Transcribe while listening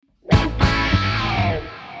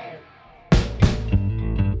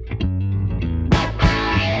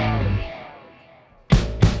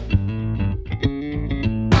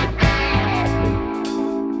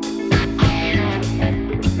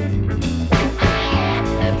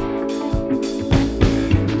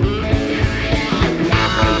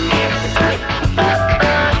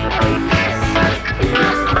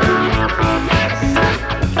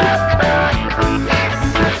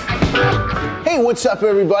what's up,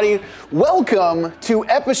 everybody? Welcome to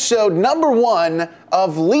episode number 1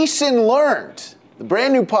 of Leeson Learned, the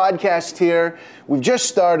brand new podcast here. We've just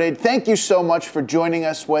started. Thank you so much for joining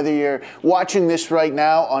us, whether you're watching this right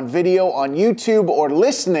now on video, on YouTube, or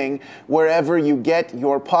listening wherever you get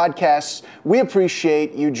your podcasts. We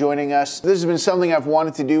appreciate you joining us. This has been something I've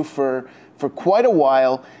wanted to do for quite a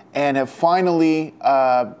while and have finally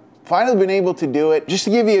been able to do it. Just to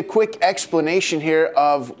give you a quick explanation here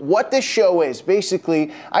of what this show is.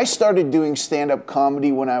 Basically, I started doing stand-up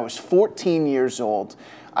comedy when I was 14 years old.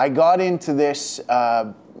 I got into this,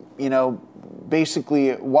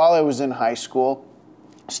 basically while I was in high school.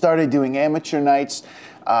 Started doing amateur nights.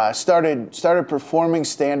 Started performing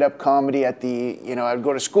stand-up comedy at I would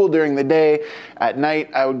go to school during the day. At night,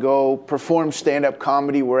 I would go perform stand-up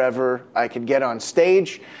comedy wherever I could get on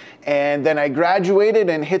stage. And then I graduated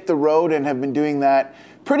and hit the road and have been doing that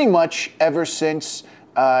pretty much ever since.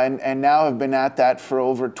 And now have been at that for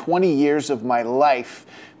over 20 years of my life,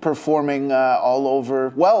 performing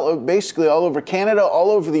basically all over Canada,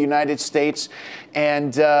 all over the United States.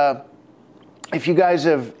 And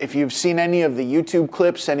if you've seen any of the YouTube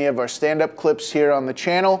clips, any of our stand-up clips here on the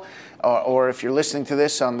channel, or if you're listening to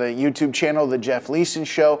this on the YouTube channel, The Jeff Leeson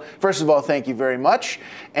Show, first of all, thank you very much.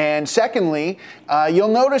 And secondly, you'll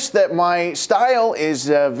notice that my style is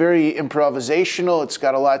very improvisational. It's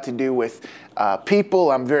got a lot to do with people.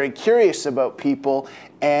 I'm very curious about people,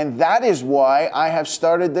 and that is why I have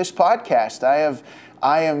started this podcast.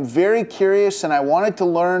 I am very curious, and I wanted to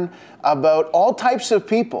learn about all types of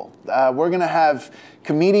people. We're going to have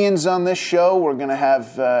comedians on this show. We're going to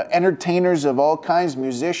have entertainers of all kinds,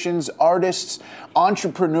 musicians, artists,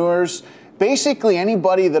 entrepreneurs, basically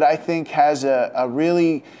anybody that I think has a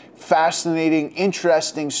really fascinating,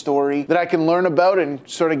 interesting story that I can learn about and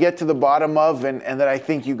sort of get to the bottom of, and that I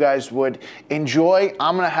think you guys would enjoy.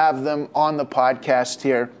 I'm going to have them on the podcast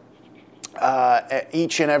here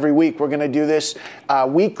each and every week. We're going to do this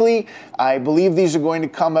weekly. I believe these are going to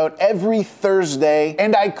come out every Thursday,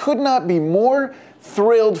 and I could not be more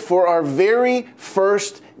thrilled for our very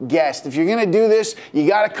first guest. If you're going to do this, you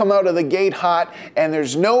got to come out of the gate hot, and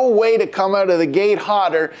there's no way to come out of the gate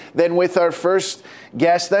hotter than with our first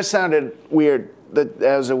guest. That sounded weird. That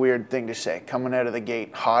was a weird thing to say. Coming out of the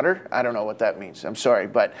gate hotter? I don't know what that means. I'm sorry,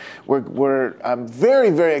 but I'm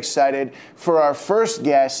very, very excited for our first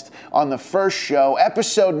guest on the first show,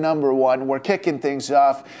 episode number 1. We're kicking things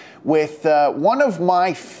off with one of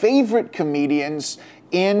my favorite comedians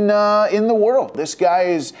in the world. This guy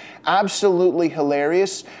is absolutely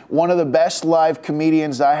hilarious. One of the best live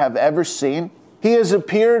comedians I have ever seen. He has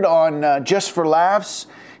appeared on Just for Laughs.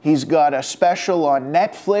 He's got a special on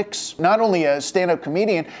Netflix. Not only a stand-up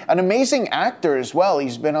comedian, an amazing actor as well.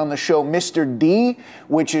 He's been on the show Mr. D,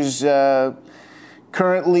 which is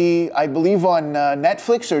currently, I believe, on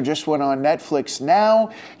Netflix, or just went on Netflix now.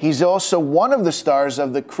 He's also one of the stars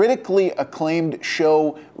of the critically acclaimed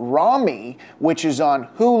show Ramy, which is on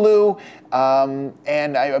Hulu,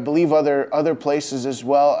 and I believe other places as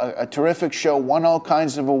well. A terrific show, won all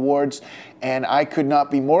kinds of awards, and I could not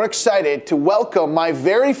be more excited to welcome my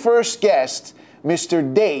very first guest, Mr.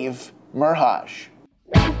 Dave Merheje.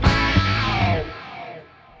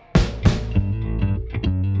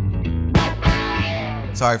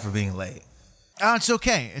 Sorry for being late. Oh, it's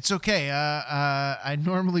okay. It's okay. I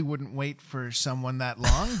normally wouldn't wait for someone that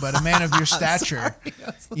long, but a man of your stature,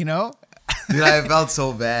 Dude, I felt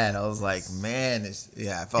so bad. I was like, man,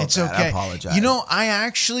 I felt it's bad. Okay. I apologize. I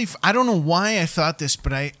don't know why I thought this,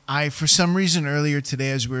 but I for some reason earlier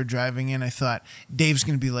today as we were driving in, I thought Dave's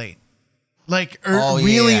going to be late. Like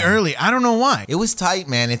really early. I don't know why. It was tight,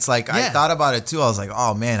 man. It's like, I thought about it too. I was like,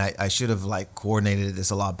 oh man, I should have like coordinated this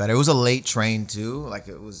a lot better. It was a late train too. Like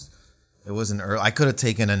it wasn't early. I could have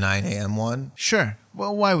taken a 9 a.m. one. Sure.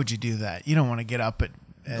 Well, why would you do that? You don't want to get up at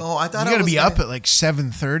no, I thought you got to be up at like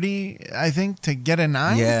 7:30, I think, to get a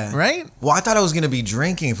 9. Yeah. Right? Well, I thought I was going to be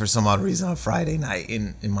drinking for some odd reason on Friday night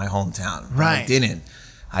in my hometown. Right. I didn't.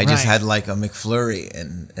 I just had like a McFlurry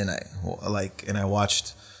and I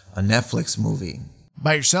watched a Netflix movie.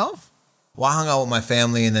 By yourself? Well, I hung out with my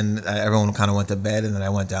family, and then everyone kind of went to bed, and then I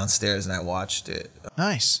went downstairs and I watched it.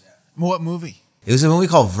 Nice. What movie? It was a movie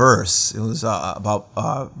called Verse. It was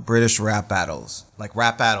about British rap battles, like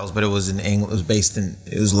rap battles, but it was in England.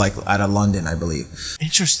 It was like out of London, I believe.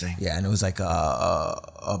 Interesting. Yeah, and it was like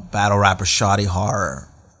a battle rapper, Shoddy Horror,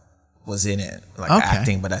 was in it, like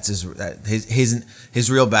acting, but that's his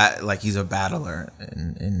real like he's a battler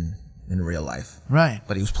in in real life. Right.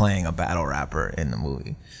 But he was playing a battle rapper in the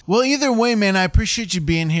movie. Well, either way, man, I appreciate you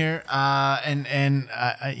being here. Late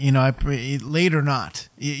or not,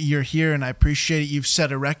 you're here, and I appreciate it. You've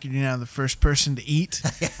set a record. You're now the first person to eat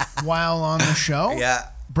while on the show. Yeah.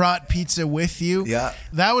 Brought pizza with you. Yeah.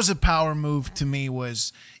 That was a power move to me.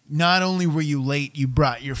 Was not only were you late, you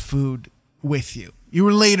brought your food with you. You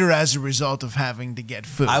were later as a result of having to get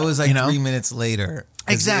food. I was like 3 minutes later.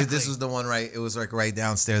 Exactly. This was the one it was like right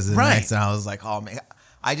downstairs the next, and I was like, oh man,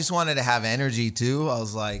 I just wanted to have energy too. I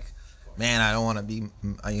was like, man, I don't want to be,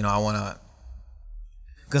 I want to,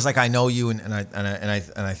 because like I know you and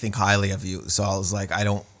I think highly of you. So I was like, I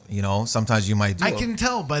don't, sometimes you might do. I can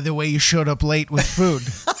tell by the way you showed up late with food.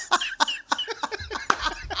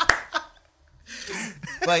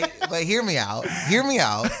 But hear me out.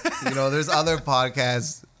 There's other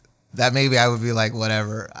podcasts that maybe I would be like,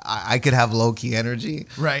 whatever. I could have low key energy,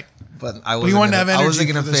 right? But I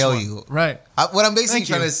wasn't going to fail you, right? What I'm basically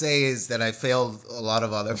trying to say is that I failed a lot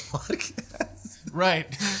of other podcasts,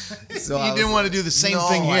 right? So you didn't want to do the same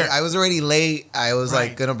thing here. I was already late. I was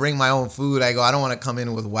like gonna bring my own food. I don't want to come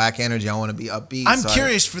in with whack energy. I want to be upbeat. I'm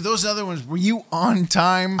curious for those other ones. Were you on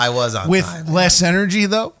time? I was on with time, less energy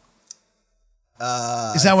though.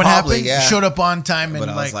 Is that what happened? Yeah. You showed up on time and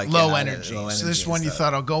like low energy. So this one you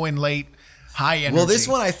thought I'll go in late, high energy. Well, this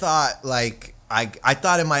one I thought like I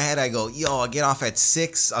thought in my head I go, I'll get off at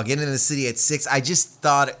 6. I'll get into the city at 6. I just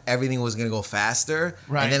thought everything was gonna go faster.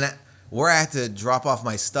 Right. And then where I had to drop off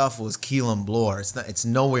my stuff was Keelan Bloor. It's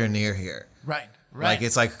nowhere near here. Right. Like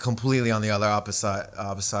it's like completely on the other opposite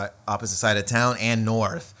side of town and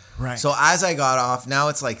north. Right. So as I got off, now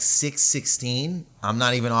it's like 6:16. I'm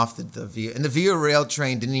not even off the Via, and the Via Rail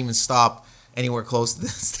train didn't even stop anywhere close to the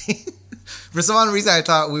station. For some odd reason, I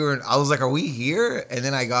thought I was like, are we here? And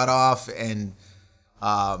then I got off, and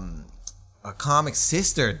a comic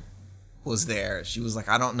sister was there. She was like,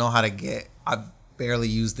 I don't know how to get. I've barely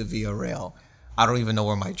used the Via Rail. I don't even know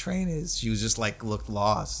where my train is. She was just like looked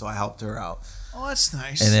lost, so I helped her out. Oh, that's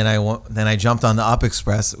nice. And then I jumped on the Up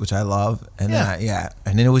Express, which I love. And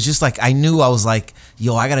then it was just like I was like,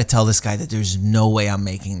 I got to tell this guy that there's no way I'm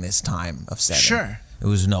making this time of 7. Sure. It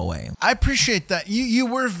was no way. I appreciate that. You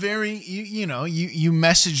were very you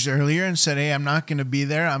messaged earlier and said, "Hey, I'm not going to be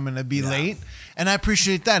there. I'm going to be late." And I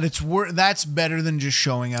appreciate that. That's better than just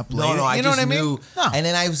showing up late. No, I just knew. No. And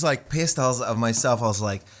then I was like pissed of myself. I was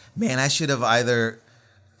like, man, I should have either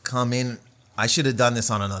come in. I should have done this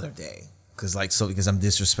on another day. Because I'm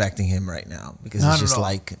disrespecting him right now. Because it's just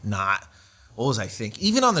like not. What was I thinking?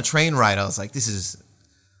 Even on the train ride, I was like, this is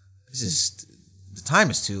the time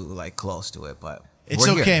is too like close to it. But it's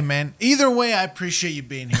okay, here. Man. Either way, I appreciate you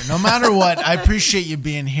being here. No matter what, I appreciate you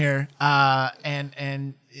being here.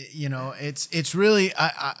 It's really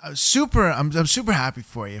I'm super happy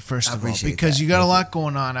for you. First of all, because you got a lot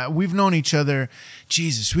going on. We've known each other.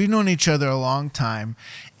 We've known each other a long time.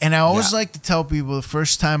 And I always like to tell people the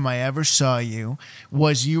first time I ever saw you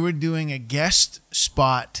was you were doing a guest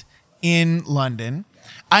spot in London.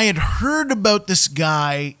 I had heard about this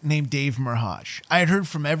guy named Dave Merhaj. I had heard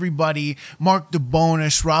from everybody, Mark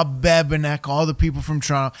DeBonis, Rob Bebenek, all the people from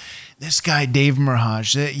Toronto. This guy, Dave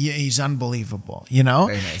Merhaj, he's unbelievable, Very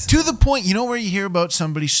nice. To the point, where you hear about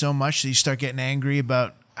somebody so much that you start getting angry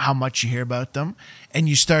about how much you hear about them, and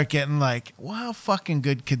you start getting like, well, how fucking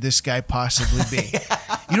good could this guy possibly be?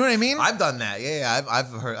 You know what I mean? I've done that. Yeah. I've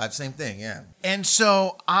heard same thing. Yeah. And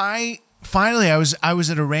so I was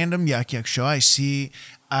at a random Yuck Yuck show. I see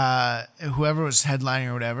whoever was headlining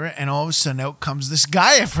or whatever, and all of a sudden out comes this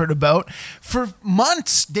guy I've heard about for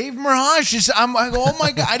months, Dave Merhaj. I go, oh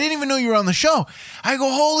my God, I didn't even know you were on the show. I go,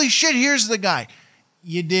 holy shit, here's the guy.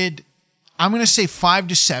 You did, I'm going to say 5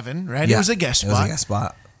 to 7, right? Yeah, it was a guest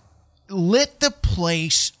spot. Lit the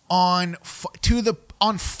place on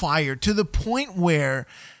fire to the point where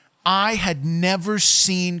I had never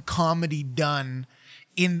seen comedy done.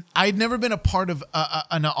 I'd never been a part of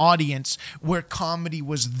an audience where comedy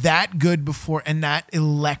was that good before and that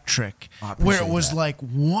electric, where it was like,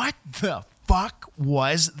 what the fuck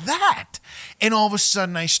was that? And all of a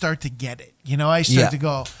sudden I start to get it. I start to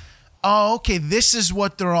go, oh, okay, this is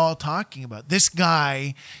what they're all talking about. This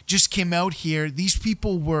guy just came out here. These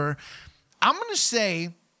people were, I'm going to say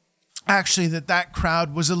actually that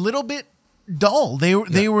crowd was a little bit dull. They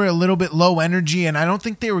were a little bit low energy, and I don't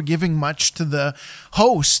think they were giving much to the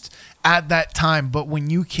host at that time. But when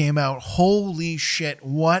you came out, holy shit,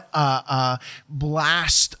 what a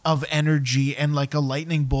blast of energy and like a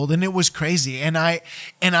lightning bolt. And it was crazy. And I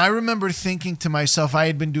remember thinking to myself, I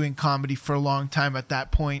had been doing comedy for a long time at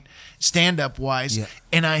that point, stand-up wise. Yeah.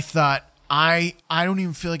 And I thought, I don't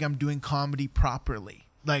even feel like I'm doing comedy properly.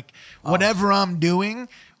 Like whatever I'm doing,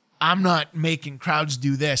 I'm not making crowds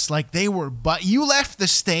do this. Like they were, but you left the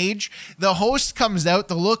stage. The host comes out.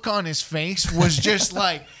 The look on his face was just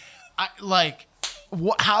like,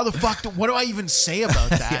 how the fuck? What do I even say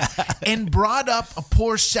about that? And brought up a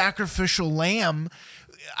poor sacrificial lamb.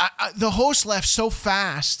 The host left so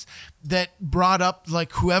fast that brought up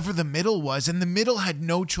like whoever the middle was, and the middle had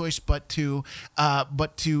no choice but to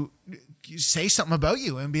say something about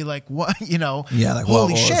you and be like, what, like,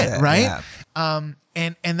 holy what shit, right? Yeah.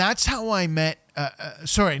 And that's how I met.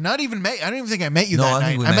 Sorry, not even met. I don't even think I met you No, that I night.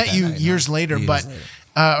 think we I met met that you night, years no. later, Years but later.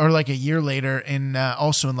 or like a year later in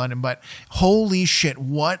also in London. But holy shit,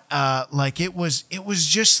 what like it was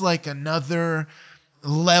just like another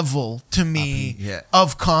level to me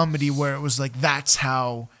of comedy where it was like that's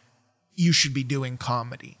how you should be doing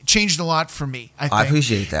comedy. It changed a lot for me. I think. I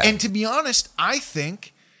appreciate that. And to be honest, I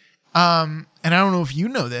think, and I don't know if you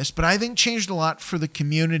know this, but I think changed a lot for the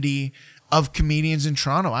community of comedians in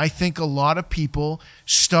Toronto. I think a lot of people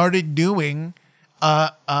started doing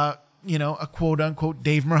a quote unquote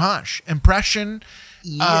Dave Merhash impression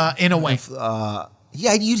in a way.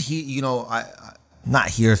 You'd hear, I not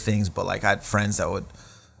hear things, but like I had friends that would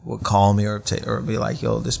call me or be like,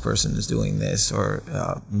 yo, this person is doing this, or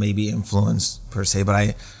maybe influence per se. But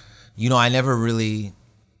I never really,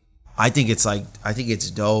 I think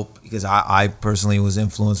it's dope because I personally was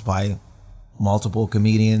influenced by multiple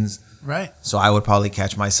comedians. Right. So I would probably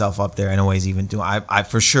catch myself up there anyways, even doing, I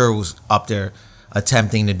for sure was up there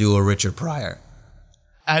attempting to do a Richard Pryor.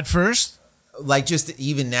 At first? Like just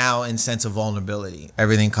even now in sense of vulnerability,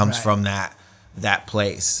 everything comes from that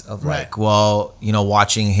place of like, well,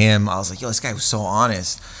 watching him, I was like, yo, this guy was so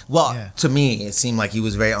honest. Well, to me, it seemed like he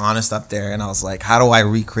was very honest up there. And I was like, how do I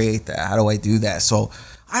recreate that? How do I do that? So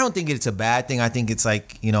I don't think it's a bad thing. I think it's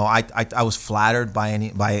like, I was flattered by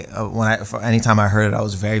anytime I heard it, I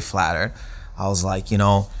was very flattered. I was like,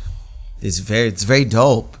 it's very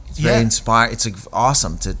dope. It's very inspiring. It's like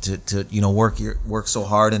awesome to work so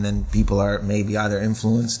hard, and then people are maybe either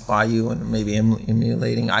influenced by you and maybe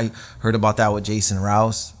emulating. I heard about that with Jason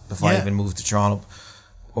Rouse before I even moved to Toronto,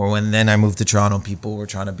 or when then I moved to Toronto, people were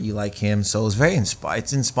trying to be like him. So it was very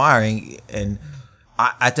it's inspiring. And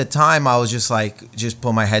at the time, I was just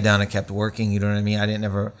put my head down and kept working. You know what I mean? I didn't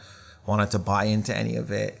ever wanted to buy into any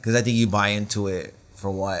of it because I think you buy into it. For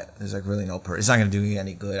what? There's like really no it's not gonna do you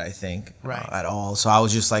any good, I think, at all. So I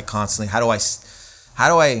was just like constantly, how do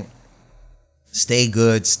I stay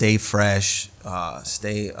good, stay fresh,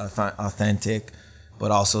 stay authentic, but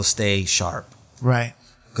also stay sharp, right?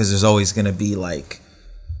 Because there's always gonna be like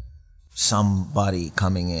somebody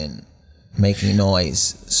coming in making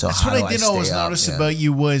noise. So that's what I did always notice about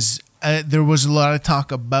you was there was a lot of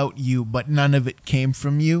talk about you, but none of it came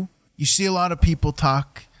from you. You see a lot of people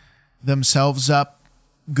talk themselves up,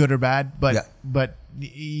 good or bad, but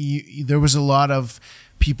there was a lot of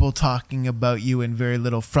people talking about you and very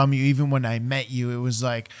little from you. Even when I met you, it was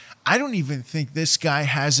like, I don't even think this guy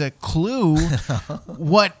has a clue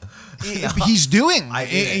what he's doing.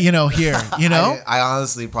 Here. I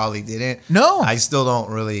honestly probably didn't. No, I still don't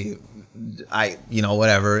really.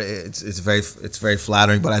 Whatever. It's very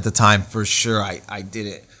flattering, but at the time, for sure, I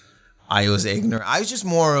didn't. I was ignorant. I was just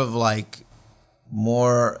more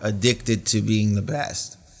addicted to being the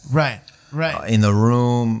best. Right. In the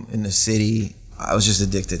room, in the city, I was just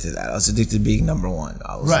addicted to that. I was addicted to being number one.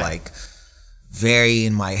 I was like very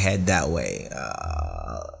in my head that way.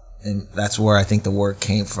 And that's where I think the work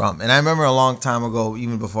came from. And I remember a long time ago,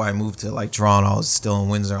 even before I moved to like Toronto, I was still in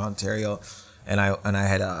Windsor, Ontario. And I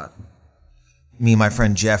had me and my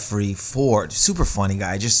friend Jeffrey Ford, super funny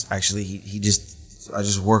guy. I just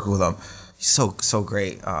worked with him. He's so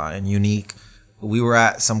great and unique. We were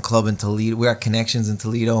at some club in Toledo. We were at Connections in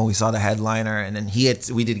Toledo, and we saw the headliner. And then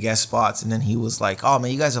we did guest spots, and then he was like, "Oh man,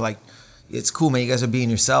 you guys are like, it's cool, man. You guys are being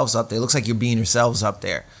yourselves up there. It looks like you're being yourselves up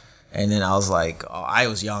there." And then I was like, "Oh, I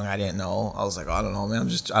was young, I didn't know." I was like, "Oh, I don't know, man.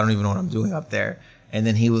 I don't even know what I'm doing up there." And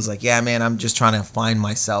then he was like, "Yeah, man, I'm just trying to find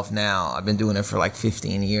myself now. I've been doing it for like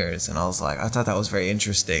 15 years." And I was like, I thought that was very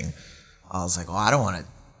interesting. I was like, "Oh, I don't want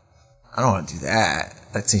to do that.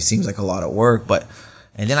 That seems like a lot of work."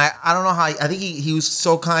 And then I don't know how, I think he was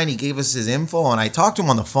so kind, he gave us his info, and I talked to him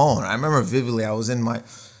on the phone. I remember vividly, I was at my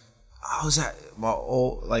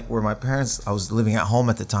old, like where my parents, I was living at home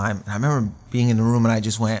at the time, and I remember being in the room and I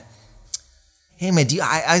just went, "Hey man,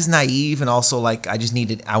 I was naive, and also like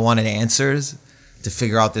I wanted answers to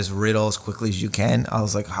figure out this riddle as quickly as you can." I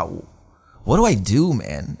was like, what do I do,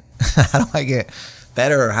 man? How do I get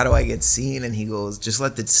better, or how do I get seen? And he goes, "Just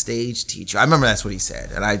let the stage teach you." I remember that's what he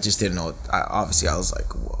said, and I just didn't know. I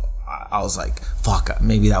was like, fuck,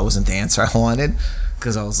 maybe that wasn't the answer I wanted,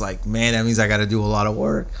 because I was like, man, that means I got to do a lot of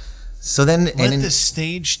work. So then, Let and then the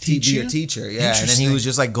stage teach be you? your teacher, yeah. And then he Interesting. was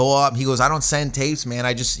just like, go up. He goes, I don't send tapes, man.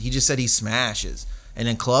 He just said he smashes, and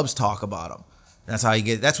then clubs talk about him. That's how you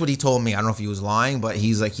get. That's what he told me. I don't know if he was lying, but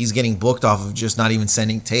he's like, he's getting booked off of just not even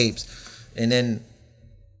sending tapes. And then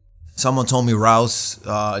someone told me Rouse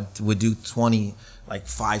would do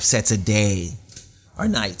 5 sets a day or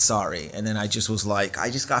night. Sorry. And then I just was like, I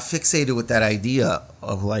just got fixated with that idea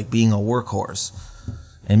of like being a workhorse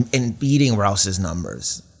and beating Rouse's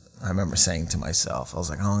numbers. I remember saying to myself, I was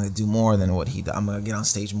like, I'm going to do more than what he does. I'm going to get on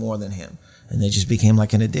stage more than him. And it just became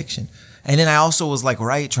like an addiction. And then I also was like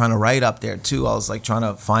trying to write up there too. I was like trying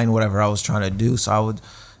to find whatever I was trying to do. So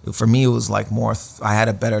for me, it was like more, I had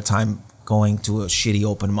a better time going to a shitty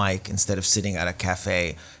open mic instead of sitting at a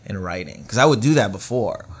cafe and writing. Because I would do that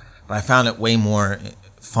before. But I found it way more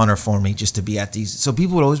funner for me just to be at these. So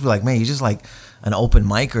people would always be like, man, you're just like an open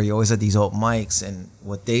micer. You're always at these open mics. And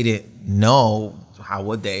what they didn't know, how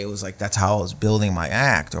would they? It was like, that's how I was building my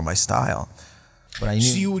act or my style. But I knew.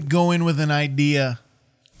 So you would go in with an idea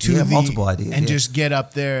multiple ideas. And just get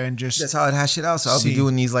up there and just. That's how I'd hash it out. So I'll be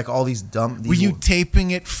doing these, like all these dumb. Were you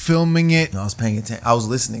taping it, filming it? No, I was paying attention. I was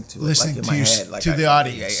listening to it. Listening like in to, my your, head, like to the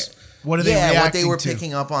audience. What are they reacting what they were to?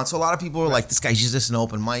 picking up on. So a lot of people were like, this guy's just an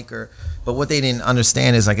open micer. But what they didn't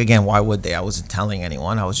understand is, like, again, why would they? I wasn't telling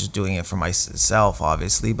anyone. I was just doing it for myself,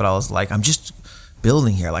 obviously. But I was like, I'm just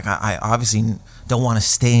building here. Like, I obviously don't want to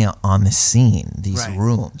stay on this scene, these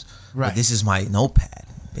rooms. Right. But this is my notepad.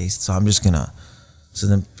 So I'm just going to. So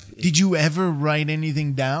then. Did you ever write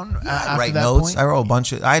anything down after write that notes. point? I wrote a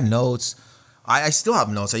bunch of. I had notes. I still have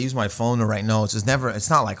notes. I use my phone to write notes. It's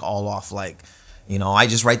not like all off. Like, I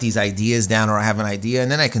just write these ideas down, or I have an idea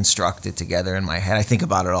and then I construct it together in my head. I think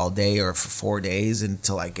about it all day or for 4 days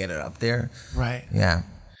until I get it up there. Right. Yeah.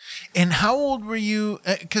 And how old were you?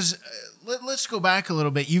 Because let's go back a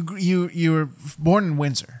little bit. You were born in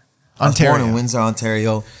Windsor, Ontario. I was born in Windsor,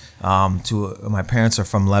 Ontario. My parents are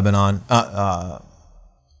from Lebanon.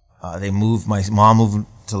 They moved. My mom moved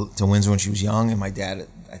to Windsor when she was young, and my dad,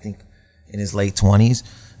 I think, in his late 20s.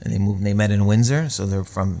 And they moved. They met in Windsor, so they're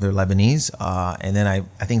Lebanese. And then I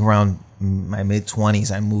think around my mid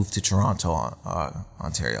 20s, I moved to Toronto,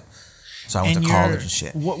 Ontario. So I went to college and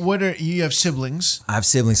shit. What are you have siblings? I have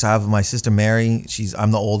siblings. So I have my sister Mary. I'm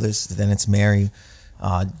the oldest. Then it's Mary,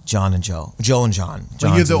 John and Joe. Joe and John.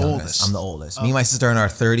 Well, you're the youngest. oldest. I'm the oldest. Me and my sister are in our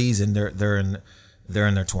 30s, and they're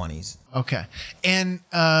in their 20s. Okay. And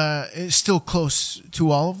still close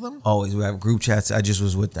to all of them? Always. We have group chats. I just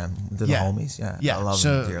was with them. They're the homies. Yeah. Yeah. I love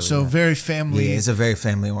them dearly. So very family. Yeah, it's a very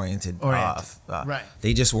family oriented. Right.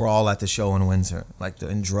 They just were all at the show in Windsor.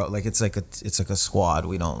 It's like a squad.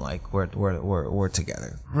 We don't like we're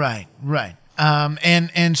together. Right.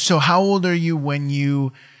 And so how old are you when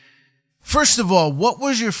you first of all, what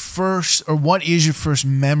is your first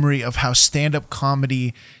memory of how stand-up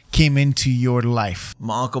comedy came into your life?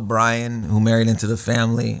 My Uncle Brian, who married into the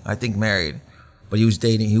family, I think married, but he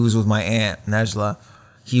was with my aunt, Nejla.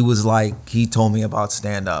 He told me about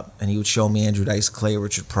stand-up, and he would show me Andrew Dice Clay,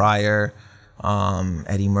 Richard Pryor,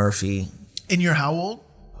 Eddie Murphy. And you're how old?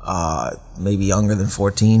 Maybe younger than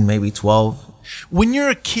 14, maybe 12. When you're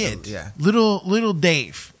a kid, little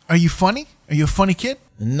Dave, are you funny? Are you a funny kid?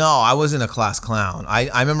 No, I wasn't a class clown.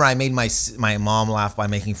 I remember I made my mom laugh by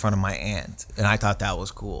making fun of my aunt, and I thought that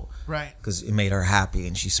was cool. Right. Because it made her happy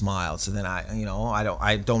and she smiled. So then I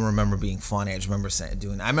don't remember being funny. I just remember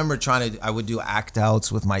I remember I would do act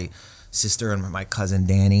outs with my sister and my cousin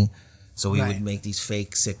Danny. So we would make these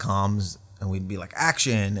fake sitcoms and we'd be like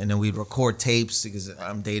action, and then we'd record tapes because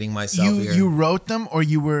I'm dating myself here. You wrote them, or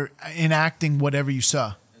you were enacting whatever you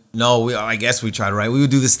saw? No, I guess we tried to write. We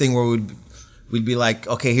would do this thing where we'd be like,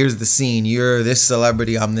 okay, here's the scene. You're this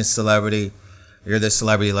celebrity. I'm this celebrity. You're this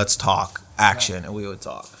celebrity. Let's talk. Action. And we would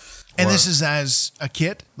talk. And this is as a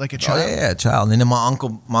kid, like a child? Oh, yeah, a child. And then my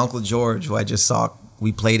uncle George, who I just saw,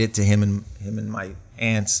 we played it to him and my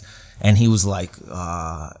aunts. And he was like,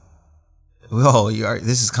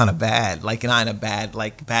 this is kind of bad. Like, not in a bad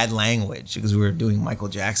language, because we were doing Michael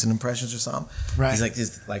Jackson impressions or something. Right.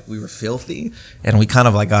 He's like, we were filthy. And we kind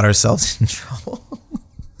of like got ourselves in trouble.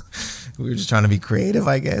 We were just trying to be creative,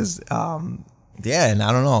 I guess. And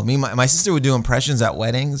I don't know. My sister would do impressions at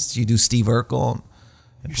weddings. She'd do Steve Urkel.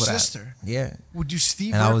 Your sister? Yeah. Would do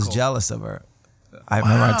Steve And Urkel? I was jealous of her. I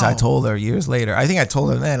remember I told her years later. I think I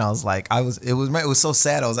told her then. I was like, it was so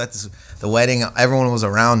sad. I was at the wedding. Everyone was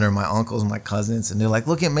around her, my uncles and my cousins. And they're like,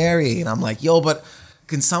 look at Mary. And I'm like, yo, but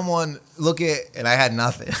can someone look at, and I had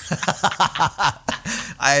nothing.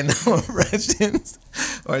 I had no impressions.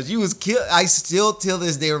 Or she was killed. I still till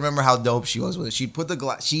this day remember how dope she was with it. She put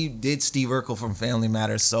the she did Steve Urkel from Family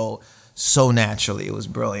Matters so naturally. It was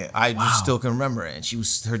brilliant. I just still can remember it. And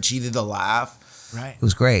she did the laugh. Right. It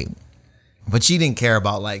was great. But she didn't care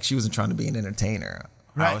about she wasn't trying to be an entertainer.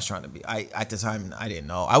 Right. I was trying to be. At the time I didn't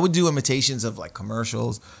know. I would do imitations of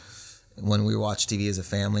commercials when we watched TV as a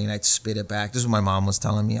family, and I'd spit it back. This is what my mom was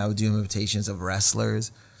telling me. I would do imitations of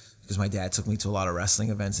wrestlers because my dad took me to a lot of wrestling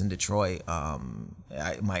events in Detroit.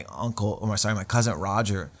 My cousin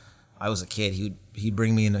Roger. I was a kid. He'd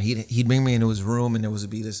bring me into his room, and there would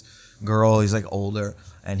be this girl. He's older,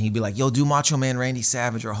 and he'd be like, "Yo, do Macho Man Randy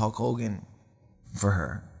Savage or Hulk Hogan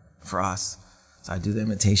for us." So I do the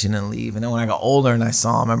imitation and leave. And then when I got older and I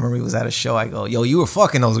saw him, I remember he was at a show. I go, "Yo, you were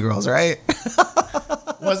fucking those girls, right?"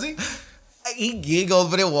 Was he? He giggled,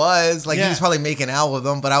 but it was he Yeah. was probably making out with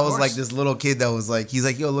them. But I was this little kid that was he's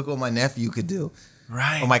like, "Yo, look what my nephew could do."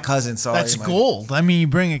 Right. Or my cousin, sorry. That's gold. I mean, you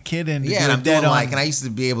bring a kid in to Yeah, do and a I'm doing dead on. and I used to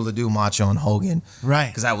be able to do Macho and Hogan. Right.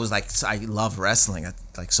 Because I was I loved wrestling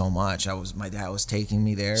so much. My dad was taking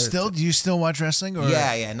me there. Do you still watch wrestling? Or?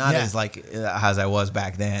 Yeah, not as as I was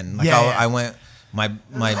back then. I went,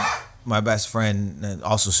 my best friend,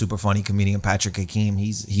 also super funny comedian, Patrick Hakeem,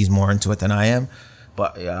 he's more into it than I am.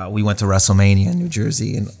 But we went to WrestleMania in New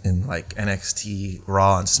Jersey in NXT,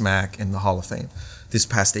 Raw, and Smack in the Hall of Fame this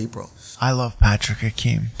past April. I love Patrick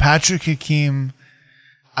Hakeem. Patrick Hakeem,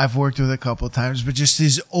 I've worked with a couple of times, but just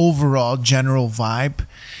his overall general vibe.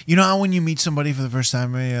 You know how when you meet somebody for the first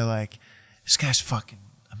time, you're like, this guy's fucking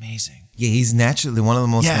amazing. Yeah, he's naturally one of the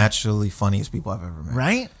most naturally funniest people I've ever met.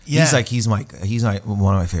 Right? Yeah. He's one of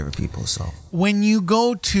my favorite people. So when you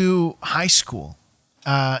go to high school,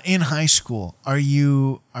 in high school, are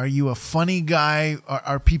you a funny guy?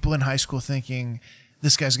 Are people in high school thinking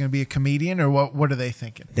this guy's going to be a comedian, or what are they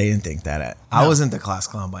thinking? they didn't think that. I wasn't the class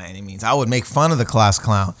clown by any means. I would make fun of the class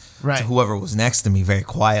clown Right. to whoever was next to me very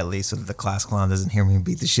quietly, so that the class clown doesn't hear me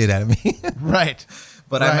beat the shit out of me. Right.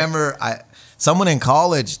 But Right. I remember someone in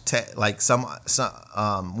college, some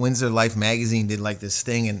Windsor Life magazine did this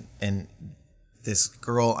thing, and this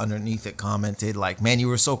girl underneath it commented "Man, you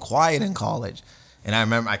were so quiet in college." And I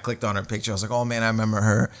remember I clicked on her picture. I was like, "Oh man, I remember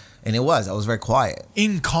her." And I was very quiet.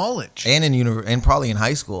 In college. And and probably in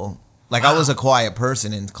high school. I was a quiet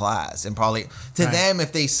person in class, and probably to Right. them,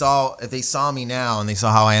 if they saw me now and they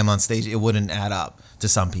saw how I am on stage, it wouldn't add up to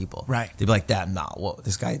some people. Right. They'd be like,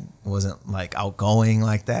 this guy wasn't outgoing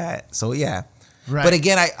like that. So yeah. Right. But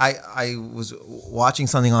again, I was watching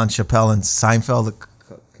something on Chappelle and Seinfeld,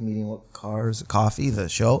 the comedian with Cars, Coffee, the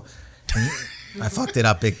show. And I fucked it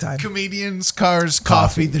up big time. Comedians, Cars,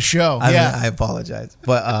 Coffee, the show. I apologize.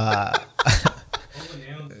 But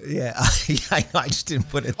yeah, I just didn't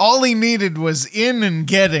put it. All he needed was in and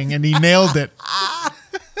getting, and he nailed it.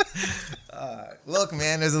 Look,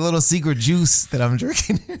 man, there's a little secret juice that I'm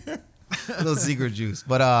drinking. A little secret juice.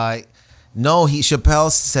 But no,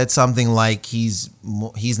 Chappelle said something like he's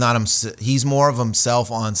more of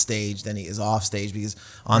himself on stage than he is off stage, because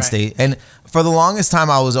on Right. stage, and for the longest time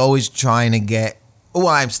I was always trying to get, well,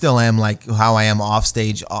 I still am how I am off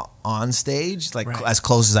stage on stage, Right. as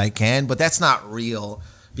close as I can, but that's not real,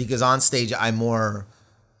 because on stage I'm more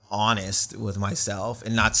honest with myself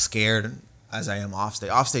and not scared as I am off stage.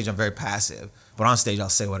 Off stage I'm very passive, but on stage I'll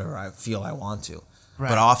say whatever I feel I want to. Right.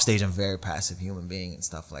 But off stage I'm a very passive human being and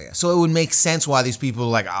stuff like that. So it would make sense why these people are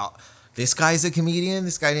like, oh, this guy's a comedian.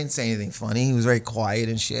 This guy didn't say anything funny. He was very quiet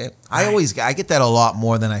and shit. Right. I get that a lot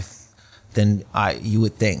more than you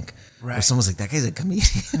would think. Right. If someone's like, that guy's a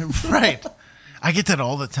comedian. Right. I get that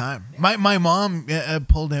all the time. My mom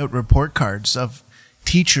pulled out report cards of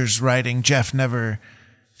teachers writing, Jeff never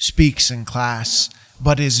speaks in class,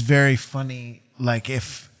 but is very funny,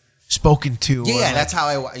 if spoken to. Yeah, or that's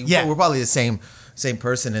how we're probably the same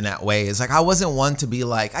person in that way. It's I wasn't one to be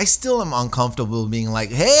I still am uncomfortable being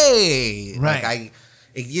hey. Right.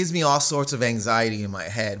 It gives me all sorts of anxiety in my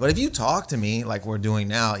head. But if you talk to me like we're doing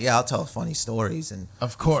now, yeah, I'll tell funny stories and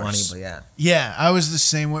Of course. funny, but yeah. Yeah, I was the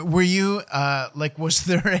same way. Were you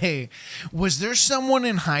was there someone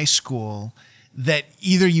in high school that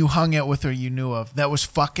either you hung out with or you knew of that was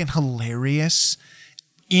fucking hilarious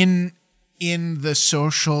in the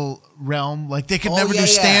social realm? They could never do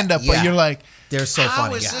stand up, but you're they're so how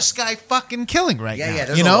funny. is this guy fucking killing right now? Yeah,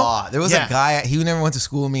 there's you know? a lot. There was a guy, he never went to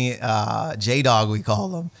school with me, J-Dog we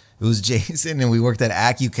call him. It was Jason, and we worked at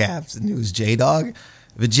AccuCaps, and it was J-Dog.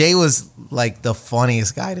 But Jay was the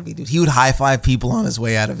funniest guy to me, dude. He would high five people on his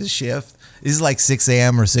way out of his shift. This is 6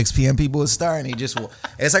 a.m. or 6 p.m. people would start, and he just,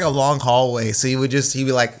 it's a long hallway. So he'd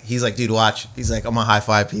be like, dude, watch. He's like, I'm gonna high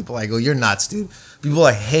five people. I go, you're nuts, dude. People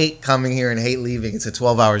hate coming here and hate leaving. It's a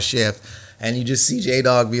 12-hour shift. and you just see J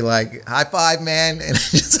Dog be like, high five, man, and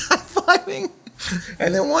just high fiving.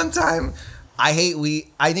 And then one time, I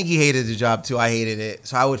think he hated the job too. I hated it,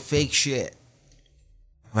 so I would fake shit.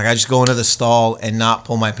 Like I just go into the stall and not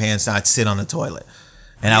pull my pants down. I'd sit on the toilet,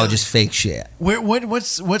 and I would just fake shit.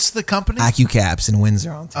 What's the company? AccuCaps in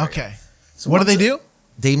Windsor, Ontario. Okay. So what do they do?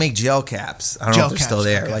 They make gel caps. I don't know if they're still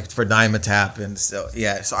there, like for Dymatap, and so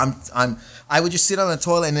yeah. So I would just sit on the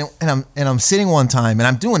toilet, and I'm sitting one time, and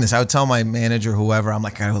I'm doing this. I would tell my manager, whoever, I'm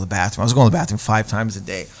like, I gotta go to the bathroom. I was going to the bathroom 5 times a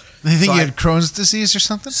day. They think you had Crohn's disease or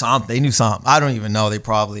something? They knew something. I don't even know. They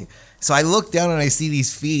probably. So I look down and I see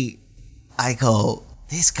these feet. I go,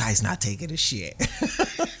 this guy's not taking a shit.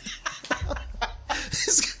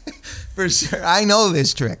 For sure. I know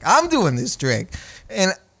this trick. I'm doing this trick.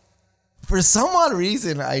 And for some odd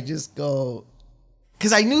reason, I just go,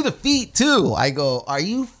 because I knew the feet too. I go, are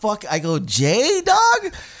you I go, J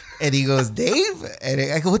Dog? And he goes, Dave? And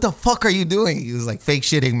I go, what the fuck are you doing? He was like, fake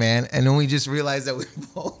shitting, man. And then we just realized that we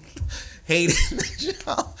both hated the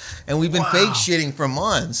job. And we've been fake shitting for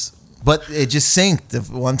months. But it just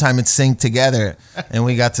synced. One time it synced together. And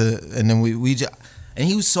we got to, and then we just, and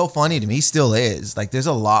he was so funny to me. He still is. Like, there's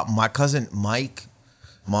a lot. My cousin Mike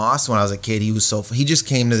Moss, when I was a kid, he just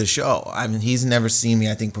came to the show. I mean, he's never seen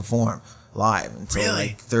me, I think, perform live until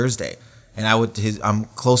like Thursday. And I'm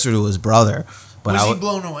closer to his brother. But was he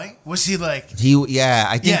blown away? Was he like?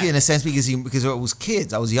 I think in a sense because it was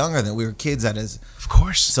kids. I was younger than we were kids at his. Of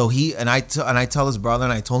course. So I tell his brother,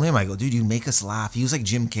 and I told him, I go, dude, you make us laugh. He was like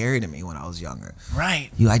Jim Carrey to me when I was younger. Right.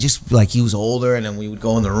 I just like, he was older, and then we would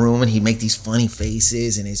go in the room, and he'd make these funny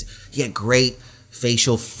faces, and he had great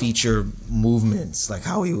facial feature movements, like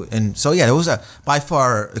how he would. And so there was by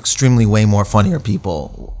far extremely way more funnier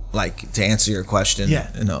people. Like, to answer your question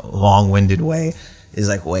in a long-winded way, is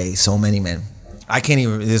like so many men. I can't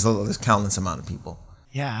even. There's countless amount of people.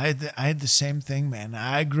 Yeah, I had the same thing, man.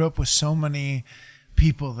 I grew up with so many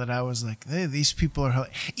people that I was like, hey, these people are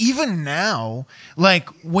even now. Like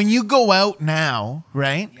when you go out now,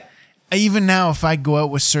 right? Yeah. Even now, if I go out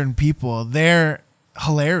with certain people, they're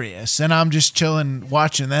hilarious, and I'm just chilling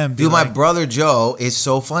watching them. Dude, my brother Joe is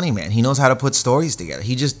so funny, man. He knows how to put stories together.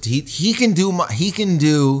 He can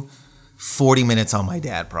do 40 minutes on my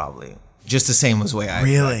dad probably, just the same as way I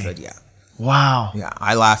could. Yeah. Wow. Yeah,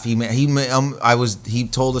 I laugh. He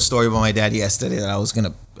told a story about my dad yesterday that I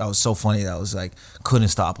was so funny that I was like, couldn't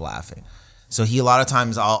stop laughing. So a lot of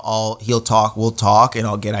times we'll talk, and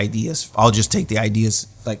I'll get ideas. I'll just take the ideas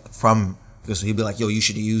because he'll be like, yo, you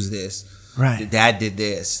should use this. Right. Dad did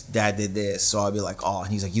this. So I'll be like, oh,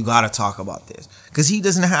 and he's like, you got to talk about this. Because he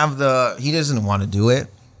doesn't want to do it.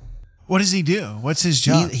 What does he do? What's his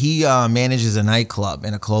job? He manages a nightclub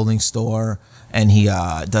and a clothing store. And he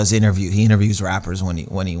does interview. He interviews rappers when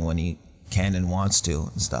he can and wants to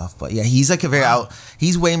and stuff. But yeah, he's like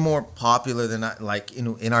he's way more popular than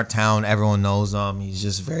in our town. Everyone knows him. He's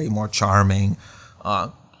just very more charming,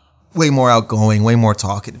 way more outgoing, way more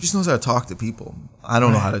talkative. Just knows how to talk to people. I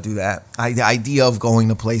don't know how to do that. The idea of going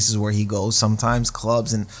to places where he goes sometimes,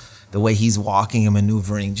 clubs, and the way he's walking and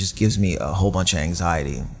maneuvering just gives me a whole bunch of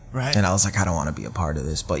anxiety. Right. And I was like, I don't want to be a part of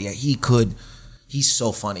this. But yeah, he's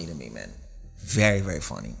so funny to me, man. Very, very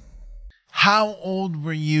funny. How old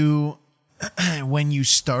were you when you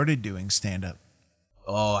started doing stand-up?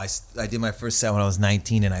 Oh, I did my first set when I was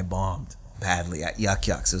 19, and I bombed badly at Yuck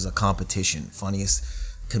Yucks. It was a competition. Funniest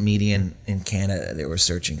comedian in Canada they were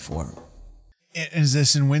searching for. Is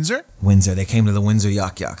this in Windsor? Windsor. They came to the Windsor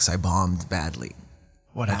Yuck Yucks. I bombed badly.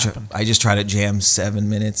 What happened? I just tried to jam 7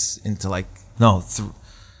 minutes into I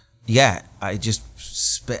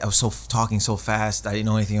was talking so fast. I didn't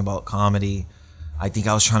know anything about comedy. I think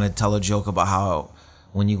I was trying to tell a joke about how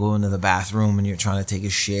when you go into the bathroom and you're trying to take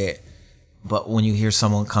a shit, but when you hear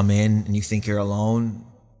someone come in and you think you're alone,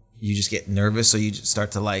 you just get nervous. So you just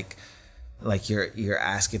start to like your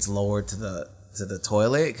ass gets lowered to the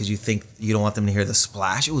toilet because you think you don't want them to hear the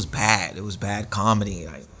splash. It was bad. It was bad comedy.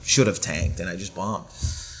 I should have tanked, and I just bombed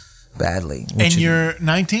badly. And you're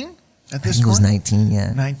 19 at this point? I was 19,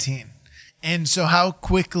 yeah. 19. And so how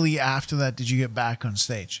quickly after that did you get back on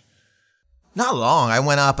stage? Not long. I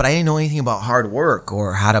went up, but I didn't know anything about hard work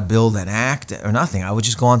or how to build an act or nothing. I would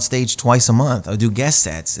just go on stage twice a month. I would do guest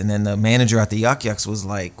sets. And then the manager at the Yuck Yucks was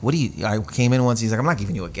like, I came in once. He's like, I'm not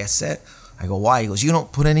giving you a guest set. I go, why? He goes, you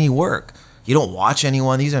don't put in any work. You don't watch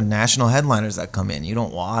anyone. These are national headliners that come in. You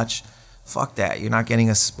don't watch. Fuck that. You're not getting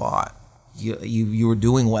a spot. You were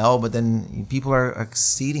doing well, but then people are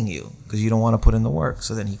exceeding you because you don't want to put in the work.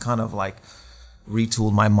 So then he kind of like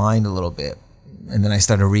retooled my mind a little bit. And then I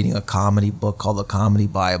started reading a comedy book called The Comedy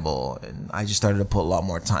Bible, and I just started to put a lot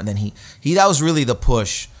more time. Then he that was really the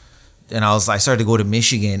push I started to go to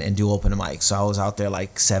Michigan and do open mics. So I was out there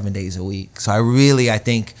like 7 days a week. So I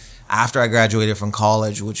think after I graduated from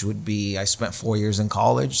college, which would be, I spent 4 years in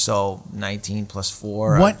college, so 19 plus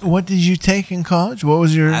 4. What did you take in college? What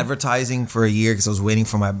was your advertising for a year because I was waiting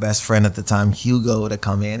for my best friend at the time, Hugo, to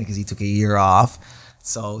come in because he took a year off.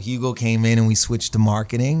 So Hugo came in and we switched to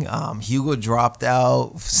marketing. Hugo dropped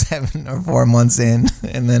out 7 or 4 months in,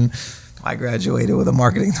 and then I graduated with a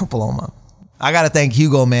marketing diploma. I got to thank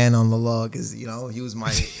Hugo, man, on the law because, you know, he was my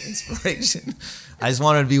inspiration. I just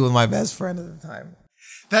wanted to be with my best friend at the time.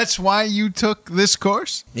 That's why you took this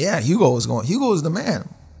course? Yeah, Hugo was the man.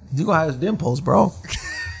 Hugo has dimples, bro.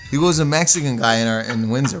 Hugo was a Mexican guy in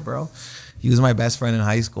Windsor, bro. He was my best friend in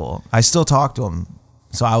high school. I still talk to him.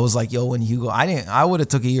 So I was like, yo, when Hugo, I would have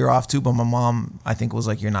took a year off too, but my mom, I think, was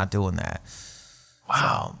like, you're not doing that.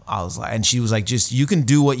 Wow. So I was like, and she was like, just, you can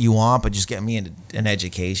do what you want, but just get me an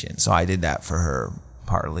education. So I did that for her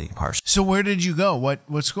partially. So where did you go?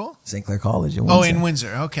 What school? St. Clair College in Windsor. Oh, in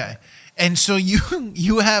Windsor. Okay. And so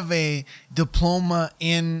you have a diploma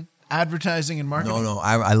in advertising and marketing? No,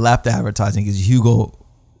 I left advertising because Hugo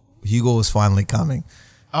was finally coming.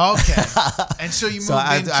 Okay. And so you moved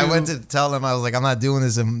I went to tell him, I was like, I'm not doing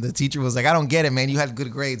this. And the teacher was like, I don't get it, man. You had good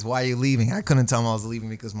grades. Why are you leaving? I couldn't tell him I was leaving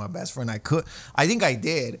because my best friend, I think I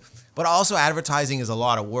did. But also advertising is a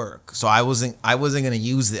lot of work. So I wasn't going to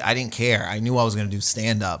use it. I didn't care. I knew I was going to do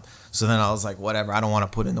stand up. So then I was like, whatever, I don't want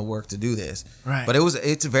to put in the work to do this. Right. But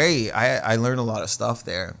I learned a lot of stuff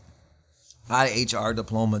there. I had an HR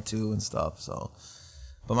diploma too and stuff. So,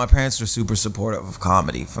 but my parents were super supportive of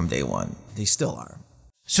comedy from day one. They still are.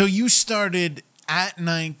 So you started at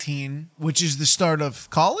 19, which is the start of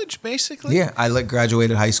college, basically? Yeah, I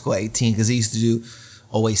graduated high school at 18 because they used to do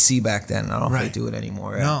OAC back then. I don't know if they do it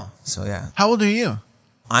anymore. Right? No. So yeah. How old are you?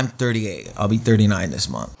 I'm 38. I'll be 39 this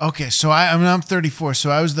month. Okay, so I'm 34.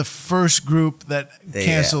 So I was the first group that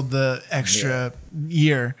canceled the extra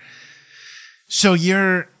year. So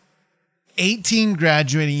you're 18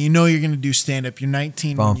 graduating. You know you're going to do stand-up. You're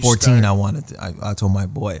 19 From 14, I told my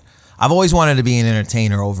boy. I've always wanted to be an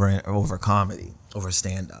entertainer over comedy, over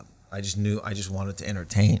stand-up. I just wanted to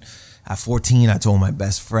entertain. At 14, I told my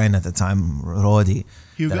best friend at the time, Rodi.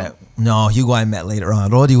 Hugo? Hugo I met later on.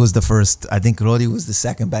 Rodi was the first. I think Rodi was the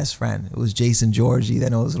second best friend. It was Jason Georgie,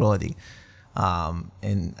 then it was Rodi.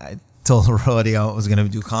 And I told Rodi I was going to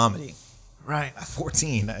do comedy. Right. At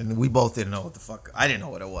 14, and we both didn't know what the fuck. I didn't know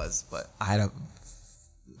what it was, but I had a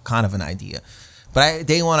kind of an idea. But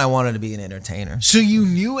day one, I wanted to be an entertainer. So you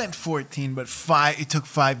knew at 14, but it took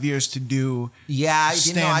 5 years to do. Yeah,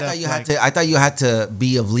 I thought you had to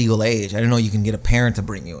be of legal age. I didn't know you can get a parent to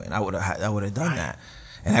bring you in. I would have done that.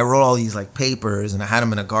 And I wrote all these like papers, and I had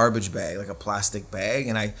them in a garbage bag, like a plastic bag.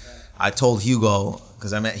 And I told Hugo,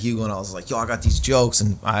 because I met Hugo, and I was like, yo, I got these jokes,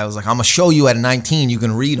 and I was like, I'm gonna show you at 19, you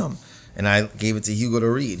can read them. And I gave it to Hugo to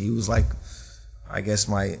read. He was like, I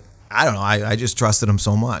guess I don't know. I just trusted him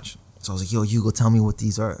so much. So I was like, yo, Hugo, tell me what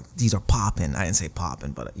these are. These are popping. I didn't say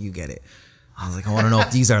popping, but you get it. I was like, I want to know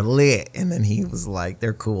if these are lit. And then he was like,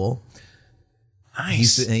 they're cool.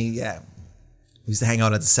 Nice. We used to hang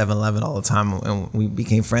out at the 7-Eleven all the time. And we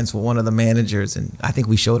became friends with one of the managers. And I think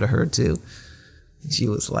we showed her too. And she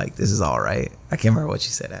was like, this is all right. I can't remember what she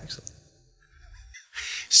said, actually.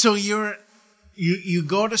 So you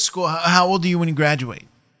go to school. How old are you when you graduate?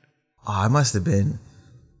 Oh, I must have been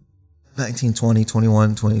 19, 20,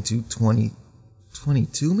 21, 22, 20,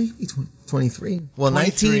 22 maybe? 23? Well,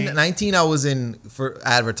 19 I was in for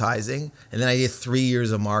advertising, and then I did 3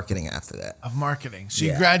 years of marketing after that. Of marketing. So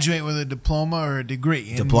you graduate with a diploma or a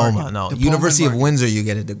degree? Diploma, no. University of Windsor, you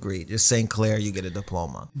get a degree. Just St. Clair, you get a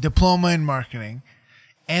diploma. Diploma in marketing.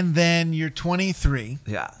 And then you're 23.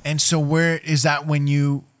 Yeah. And so where is that when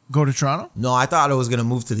you go to Toronto? No, I thought I was going to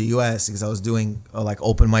move to the U.S. because I was doing like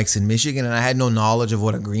open mics in Michigan, and I had no knowledge of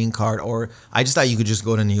what a green card, or I just thought you could just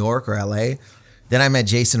go to New York or L.A. Then I met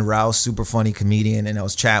Jason Rouse, super funny comedian, and I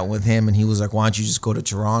was chatting with him, and he was like, why don't you just go to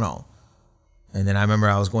Toronto? And then I remember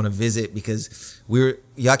I was going to visit because Yuck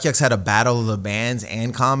Yucks had a battle of the bands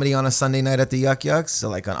and comedy on a Sunday night at the Yuck Yucks, so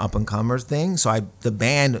like an up-and-comers thing. So the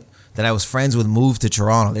band that I was friends with moved to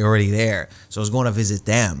Toronto. They were already there. So I was going to visit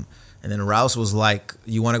them. And then Rouse was like,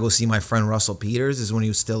 you want to go see my friend Russell Peters? This is when he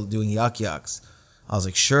was still doing Yuck Yucks. I was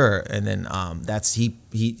like, sure. And then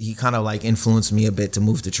he kind of like influenced me a bit to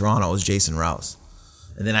move to Toronto. It was Jason Rouse.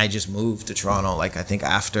 And then I just moved to Toronto, like I think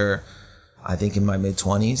in my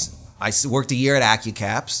mid-20s. I worked a year at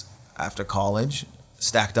AccuCaps after college,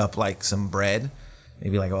 stacked up like some bread,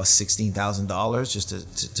 maybe like about $16,000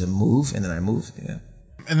 just to move. And then I moved, yeah.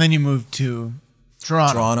 And then you moved to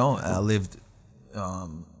Toronto. I lived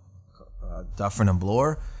Dufferin and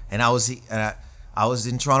Bloor. and I was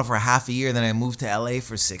in Toronto for half a year. Then I moved to LA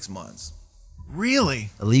for 6 months.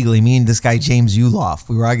 Really? Illegally, me and this guy James Uloff.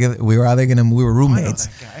 We were roommates. I know that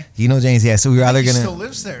guy. You know James, yeah. So we were either He gonna. still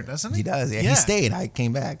lives there, doesn't he? He does. Yeah. He stayed. I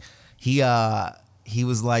came back. He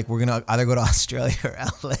was like, we're gonna either go to Australia or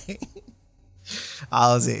LA.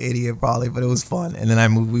 I was an idiot probably, but it was fun. And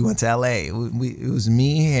then we went to LA. It was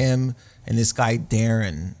me, him, and this guy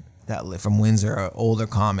Darren that lived from Windsor, an older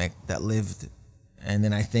comic that lived. And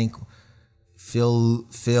then I think Phil,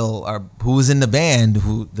 who was in the band,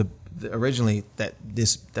 originally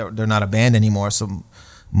they're not a band anymore. So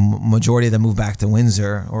majority of them moved back to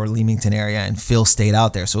Windsor or Leamington area, and Phil stayed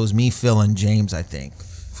out there. So it was me, Phil, and James, I think,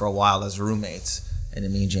 for a while as roommates. And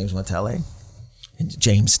then me and James went to LA, and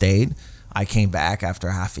James stayed. I came back after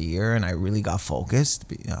half a year, and I really got focused.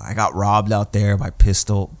 I got robbed out there by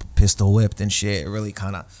pistol whipped and shit. It really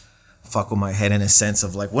kind of fucked with my head in a sense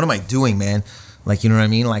of like, what am I doing, man? Like, you know what I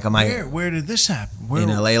mean? Like, Where did this happen? In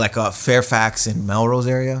LA, like Fairfax and Melrose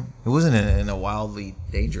area. It wasn't in a wildly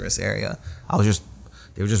dangerous area.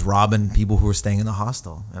 They were just robbing people who were staying in the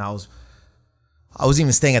hostel, and I was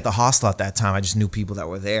even staying at the hostel at that time. I just knew people that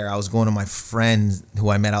were there. I was going to my friend who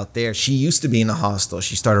I met out there. She used to be in the hostel.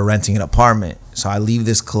 She started renting an apartment. So I leave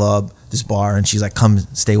this bar, and she's like, come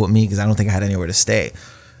stay with me because I don't think I had anywhere to stay.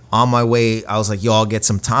 On my way, I was like, yo, I'll get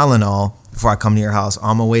some Tylenol before I come to your house.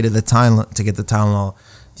 On my way to get the Tylenol,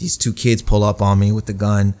 these two kids pull up on me with the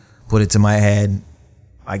gun, put it to my head.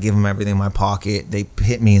 I give them everything in my pocket. They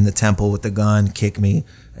hit me in the temple with the gun, kick me,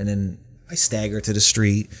 and then I stagger to the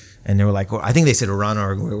street. And they were like, well, I think they said run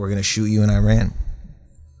or we're going to shoot you, and I ran.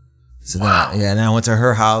 So then I went to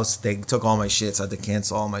her house. They took all my shit, so I had to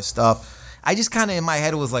cancel all my stuff. I just kind of in my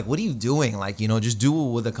head was like, what are you doing? Like, you know, just do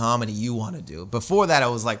with the comedy you want to do. Before that, I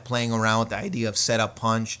was like playing around with the idea of setup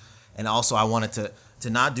punch. And also I wanted to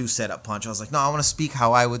not do setup punch. I was like, no, I want to speak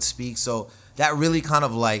how I would speak. So that really kind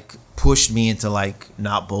of like pushed me into like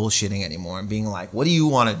not bullshitting anymore and being like, what do you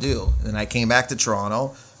want to do? And I came back to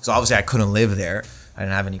Toronto. So obviously I couldn't live there. I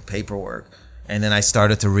didn't have any paperwork. And then I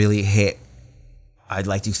started to really hit. I'd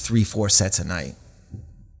like do 3-4 sets a night.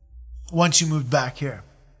 Once you moved back here.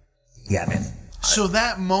 Yeah, man. So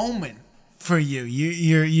that moment for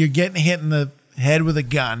you're getting hit in the head with a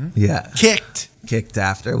gun. Yeah. Kicked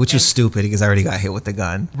after, which was stupid because I already got hit with the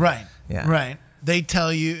gun. Right. Yeah. Right. They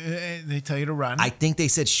tell you to run. I think they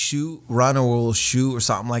said shoot, run, or we'll shoot or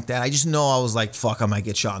something like that. I just know I was like, fuck, I might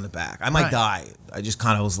get shot in the back. I might die. I just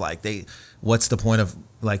kind of was like, what's the point of,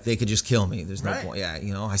 like, they could just kill me. There's no point. Yeah,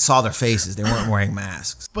 you know, I saw their faces. They weren't wearing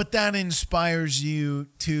masks. But that inspires you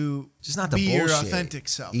to just not the be bullshit. your authentic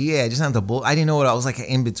self. Yeah, just not the bull. I didn't know what I was like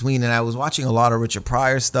in between. And I was watching a lot of Richard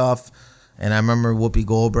Pryor stuff. And I remember Whoopi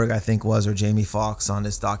Goldberg, I think or Jamie Foxx on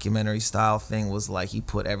this documentary style thing was like, he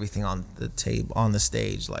put everything on the table, on the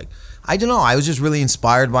stage. Like, I don't know. I was just really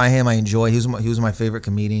inspired by him. I enjoyed, he was my favorite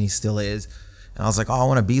comedian. He still is. And I was like, oh, I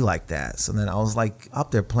want to be like that. So then I was like up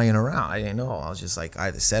there playing around. I didn't know. I was just like, I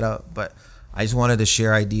had to set up, but I just wanted to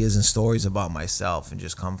share ideas and stories about myself and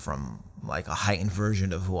just come from like a heightened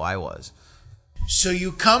version of who I was. So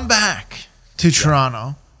you come back to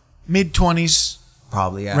Toronto, mid-20s.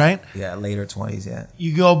 Probably, yeah. Right? Yeah, later 20s, yeah.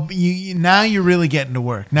 You go, now you're really getting to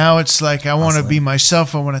work. Now it's like, I want to be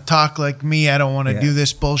myself. I want to talk like me. I don't want to do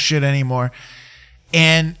this bullshit anymore.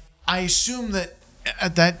 And I assume that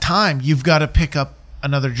at that time, you've got to pick up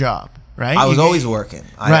another job, right? I was always working.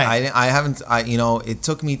 Right. I haven't, it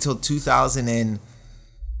took me till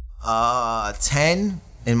 2010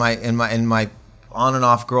 in my on and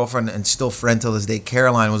off girlfriend and still friend till this day,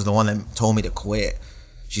 Caroline was the one that told me to quit.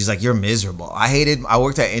 She's like, you're miserable. I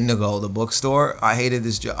worked at Indigo, the bookstore. I hated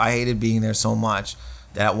this job. I hated being there so much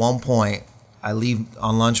that at one point I leave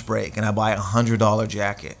on lunch break and I buy $100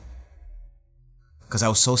 jacket because I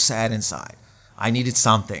was so sad inside. I needed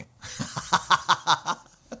something.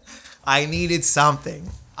 I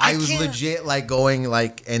was legit like going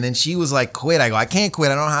like, and then she was like, quit. I go, I can't quit.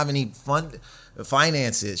 I don't have any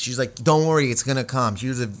finances. She's like, don't worry, it's gonna come. She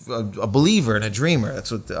was a believer and a dreamer.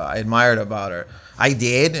 That's what I admired about her. I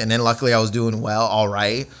did, and then luckily I was doing well, all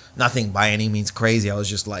right. Nothing by any means crazy. I was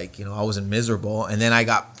just like, I wasn't miserable. And then I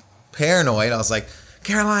got paranoid. I was like,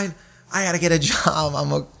 Caroline, I gotta get a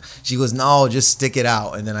job. She goes, no, just stick it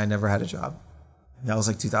out. And then I never had a job. That was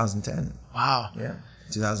like 2010. Wow. Yeah,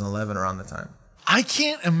 2011 around the time. I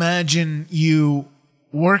can't imagine you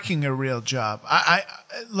working a real job. I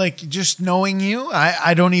like just knowing you.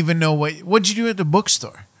 I don't even know what'd you do at the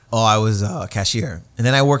bookstore. Oh, I was a cashier. And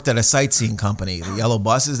then I worked at a sightseeing company, the yellow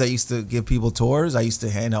buses that used to give people tours. I used to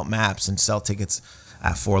hand out maps and sell tickets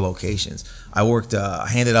at 4 locations. I worked,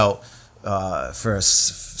 handed out for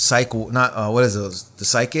a what is those? The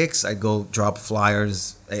psychics. I'd go drop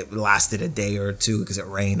flyers. It lasted a day or two because it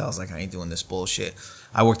rained. I was like, I ain't doing this bullshit.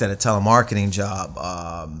 I worked at a telemarketing job.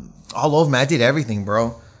 All over, man. I did everything,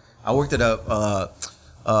 bro. I worked at a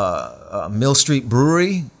Mill Street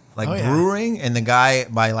brewery, brewing, and the guy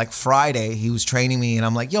by like Friday he was training me, and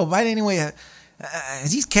I'm like, yo, by the way,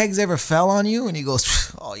 has these kegs ever fell on you? And he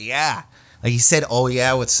goes, oh yeah. Like he said, oh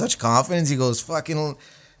yeah, with such confidence. He goes, fucking.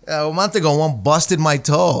 A month ago, one busted my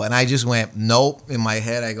toe, and I just went, nope. In my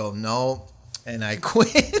head, I go, nope, and I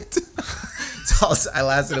quit. So I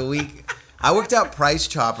lasted a week. I worked out Price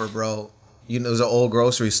Chopper, bro. You know, it was an old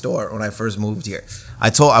grocery store when I first moved here.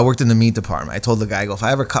 I worked in the meat department. I told the guy, I go, if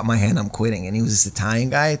I ever cut my hand, I'm quitting. And he was this Italian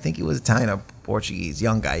guy. I think he was Italian or Portuguese,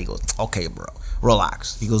 young guy. He goes, okay, bro,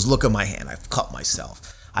 relax. He goes, look at my hand. I've cut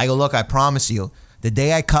myself. I go, look, I promise you, the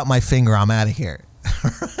day I cut my finger, I'm out of here.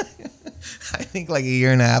 I think like a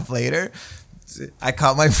year and a half later, I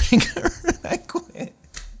cut my finger and I quit.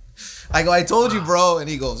 I go, I told you, bro. And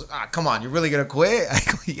he goes, come on, you're really going to quit? I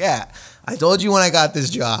go, yeah. I told you when I got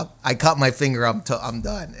this job, I cut my finger, I'm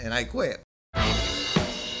done. And I quit.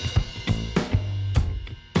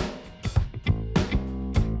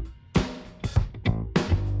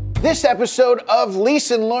 This episode of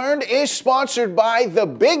Leeson Learned is sponsored by the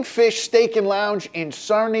Big Fish Steak and Lounge in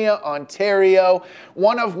Sarnia, Ontario.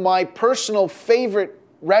 One of my personal favorite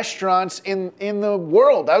restaurants in the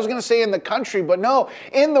world. I was going to say in the country, but no,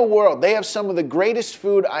 in the world. They have some of the greatest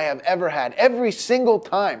food I have ever had. Every single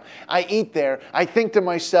time I eat there, I think to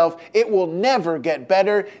myself, it will never get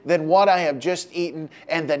better than what I have just eaten.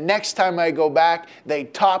 And the next time I go back, they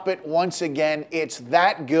top it once again. It's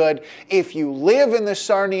that good. If you live in the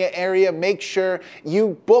Sarnia area, make sure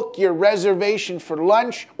you book your reservation for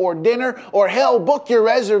lunch or dinner, or hell, book your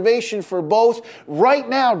reservation for both right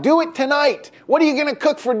now. Do it tonight. What are you going to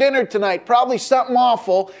cook for dinner tonight? Probably something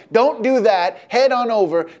awful. Don't do that. Head on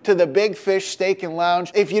over to the Big Fish Steak and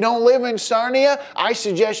Lounge. If you don't live in Sarnia, I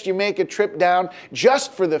suggest you make a trip down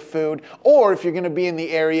just for the food, or if you're going to be in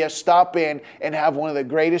the area, stop in and have one of the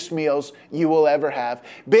greatest meals you will ever have.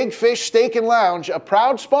 Big Fish Steak and Lounge, a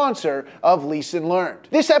proud sponsor of Leeson Learned.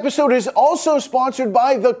 This episode is also sponsored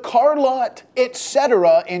by the Car Lot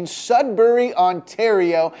Etc. in Sudbury,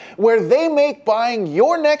 Ontario, where they make buying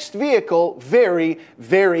your next vehicle very,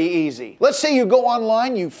 very easy. Let's say you go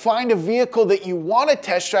online, you find a vehicle that you want to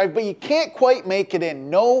test drive, but you can't quite make it in.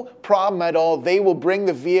 No problem at all. They will bring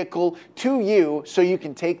the vehicle to you so you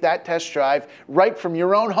can take that test drive right from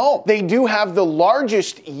your own home. They do have the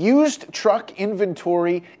largest used truck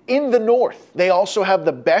inventory in the north. They also have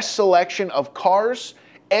the best selection of cars,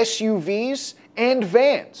 SUVs, and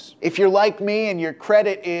vans. If you're like me and your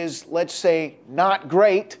credit is, let's say, not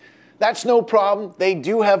great, that's no problem. They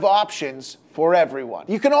do have options for everyone.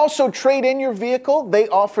 You can also trade in your vehicle. They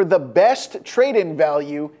offer the best trade-in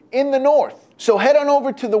value in the north. So head on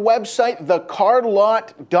over to the website,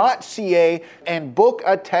 thecarlot.ca, and book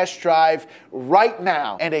a test drive right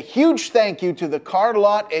now. And a huge thank you to the Car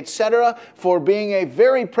Lot Etc. for being a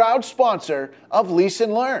very proud sponsor of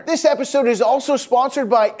Leeson Learn. This episode is also sponsored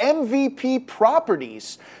by MVP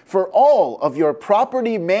Properties. For all of your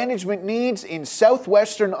property management needs in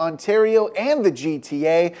southwestern Ontario and the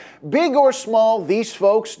GTA, big or small, these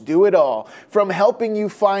folks do it all. From helping you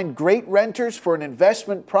find great renters for an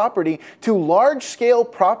investment property to large-scale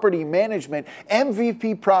property management,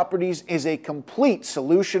 MVP Properties is a complete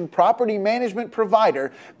solution property management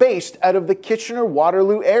provider based out of the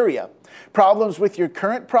Kitchener-Waterloo area. Problems with your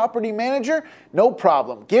current property manager? No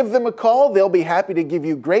problem. Give them a call. They'll be happy to give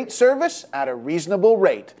you great service at a reasonable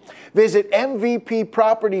rate. Visit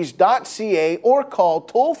mvpproperties.ca or call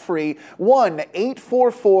toll-free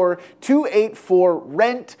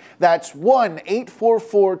 1-844-284-RENT. That's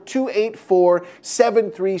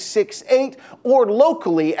 1-844-284-7368, or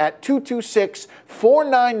locally at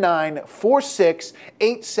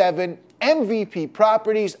 226-499-4687. MVP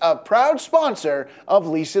Properties, a proud sponsor of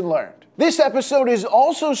Leeson Learned. This episode is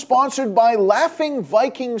also sponsored by Laughing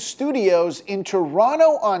Viking Studios in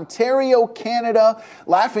Toronto, Ontario, Canada.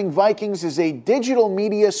 Laughing Vikings is a digital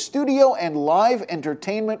media studio and live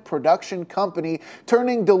entertainment production company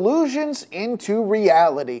turning delusions into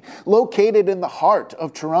reality. Located in the heart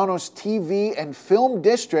of Toronto's TV and film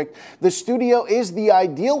district, the studio is the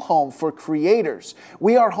ideal home for creators.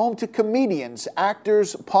 We are home to comedians,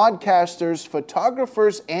 actors, podcasters,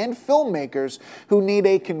 photographers, and filmmakers who need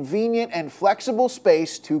a convenient and flexible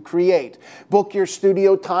space to create. Book your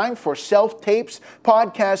studio time for self-tapes,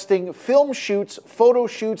 podcasting, film shoots, photo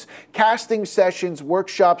shoots, casting sessions,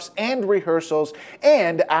 workshops, and rehearsals,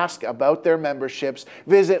 and ask about their memberships.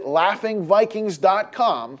 Visit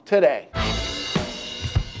laughingvikings.com today.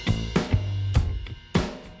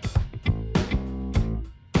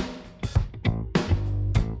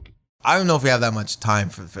 I don't know if we have that much time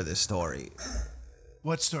for this story.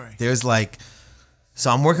 What story? There's like, so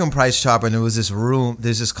I'm working Price Chopper, and there's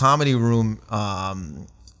this comedy room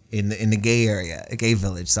in the gay area, a gay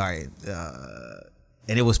village, sorry,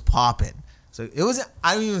 and it was popping. So it was,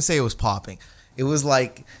 I don't even say it was popping. It was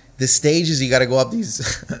like the stages, you got to go up these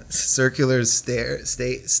circular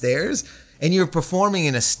stairs, and you're performing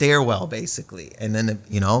in a stairwell basically. And then,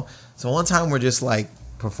 you know, so one time we're just like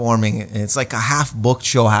performing, and it's like a half booked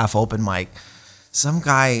show, half open mic. Some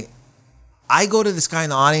guy, I go to this guy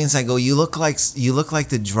in the audience, I go, you look like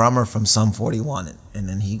the drummer from Sum 41. And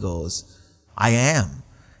then he goes, I am.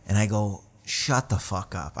 And I go, shut the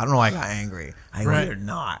fuck up. I don't know why I got angry. I go, right. You're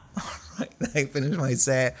not. I finished my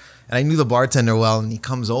set, and I knew the bartender well, and he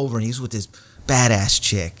comes over, and he's with this badass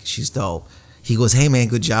chick. She's dope. He goes, hey man,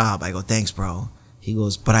 good job. I go, thanks bro. He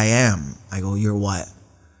goes, but I am. I go, you're what?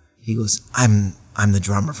 He goes, I'm the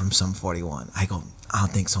drummer from Sum 41. I go, I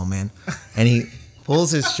don't think so, man. And he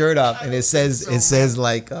pulls his shirt up, and it says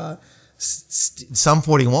like Sum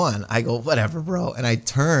 41. I go, whatever, bro. And I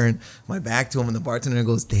turn my back to him, and the bartender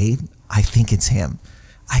goes, Dave, I think it's him.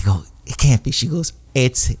 I go, it can't be. She goes,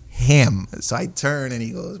 it's him. So I turn, and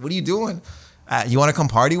he goes, what are you doing? You want to come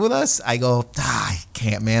party with us? I go, I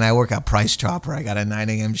can't, man. I work at Price Chopper. I got a 9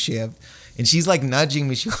 a.m. shift. And she's like nudging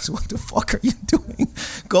me. She goes, what the fuck are you doing?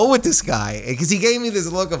 Go with this guy. Because he gave me this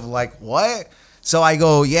look of like, what? So I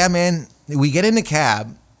go, yeah, man. We get in the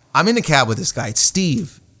cab. I'm in the cab with this guy. It's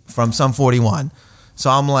Steve from Sum 41. So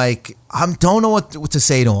I'm like, I don't know what to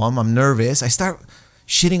say to him. I'm nervous. I start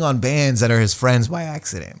shitting on bands that are his friends by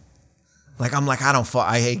accident. Like, I'm like,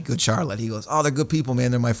 I hate Good Charlotte. He goes, oh, they're good people,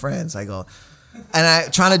 man. They're my friends. I go, and I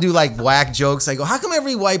trying to do like whack jokes. I go, how come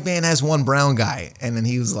every white band has one brown guy? And then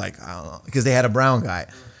he was like, I don't know, because they had a brown guy.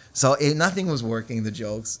 So nothing was working, the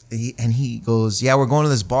jokes. He goes, yeah, we're going to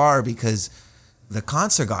this bar because the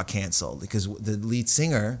concert got canceled because the lead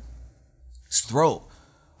singer's throat.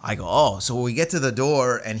 I go, oh. So we get to the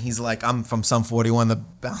door, and he's like, I'm from Sum 41. The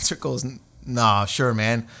bouncer goes, nah, sure,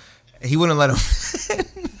 man. He wouldn't let him.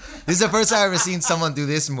 This is the first time I've ever seen someone do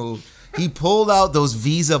this move. He pulled out those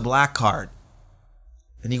Visa black card.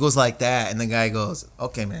 And he goes like that, and the guy goes,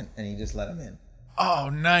 okay, man. And he just let him in.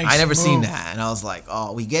 Oh, nice. I never seen that. And I was like,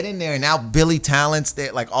 oh, we get in there, and now Billy Talent's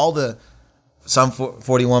there. Like all the Sum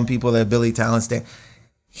 41 people that Billy Talent's there.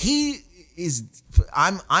 He is,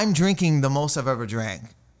 I'm drinking the most I've ever drank.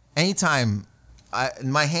 Anytime,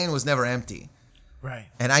 my hand was never empty. Right.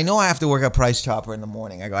 And I know I have to work at Price Chopper in the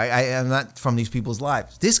morning. I go, I am not from these people's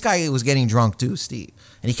lives. This guy was getting drunk too, Steve.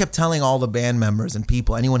 And he kept telling all the band members and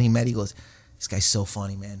people, anyone he met, he goes, this guy's so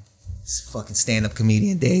funny, man. He's a fucking stand-up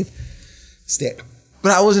comedian, Dave.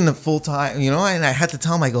 But I wasn't a full-time, you know, and I had to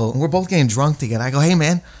tell him, I go, we're both getting drunk together. I go, hey,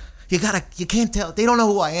 man, you can't tell. They don't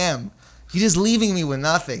know who I am. You're just leaving me with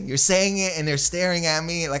nothing. You're saying it, and they're staring at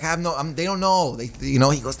me like they don't know.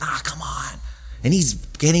 He goes, nah, come on. And he's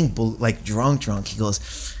getting like drunk. He goes,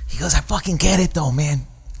 I fucking get it though, man.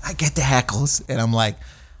 I get the heckles. And I'm like,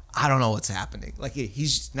 I don't know what's happening. Like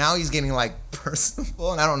he's getting like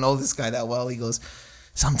personal, and I don't know this guy that well. He goes,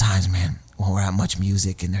 sometimes, man, when we're at Much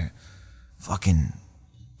Music and they're fucking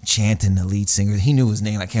chanting the lead singer. He knew his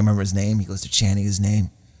name. I can't remember his name. He goes, they're chanting his name.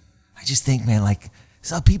 I just think, man, like,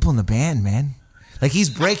 there's other people in the band, man. Like he's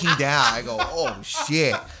breaking down. I go, oh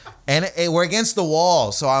shit. And we're against the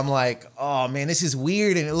wall. So I'm like, oh man, this is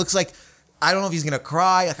weird. And it looks like, I don't know if he's going to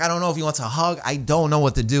cry. Like, I don't know if he wants a hug. I don't know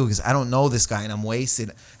what to do because I don't know this guy and I'm wasted.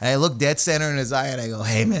 And I look dead center in his eye and I go,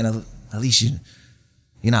 hey man, at least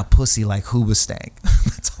you're not pussy like Hoobastank.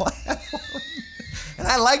 That's all I have for him. And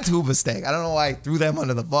I liked Hoobastank. I don't know why I threw them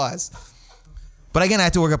under the bus. But again, I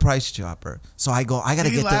had to work at Price Chopper. So I go, I got to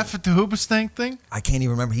get Did he laugh at the Hoobastank thing? I can't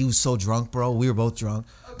even remember. He was so drunk, bro. We were both drunk.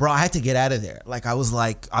 Bro, I had to get out of there. I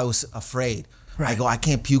was afraid. Right. I go, I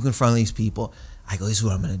can't puke in front of these people. I go, this is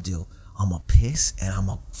what I'm going to do. I'm going to piss and I'm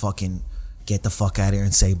going to fucking get the fuck out of here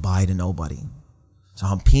and say bye to nobody. So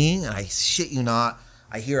I'm peeing and I shit you not,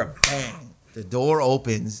 I hear a bang. The door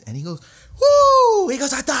opens and he goes, woo! He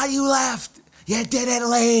goes, I thought you left. You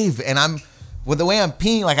didn't leave. And with the way I'm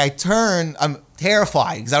peeing, like I turn, I'm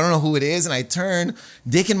terrified because I don't know who it is. And I turn,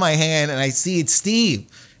 dick in my hand, and I see it's Steve.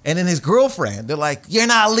 And then his girlfriend, they're like, you're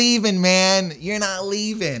not leaving, man. You're not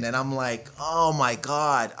leaving. And I'm like, oh my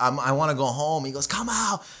God, I want to go home. He goes, come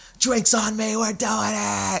out. drinks on me, we're doing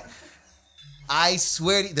it. I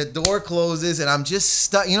swear, the door closes and I'm just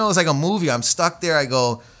stuck. You know, it's like a movie. I'm stuck there. I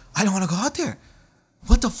go, I don't want to go out there.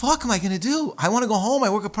 What the fuck am I going to do? I want to go home. I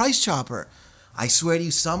work at Price Chopper. I swear to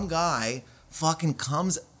you, some guy fucking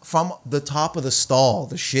comes from the top of the stall,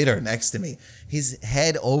 the shitter next to me, his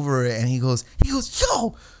head over it, and he goes,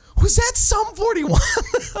 yo, was that Sum 41?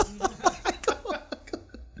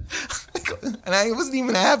 And I wasn't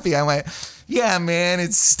even happy. I'm like, yeah, man,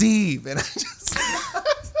 it's Steve. And I just,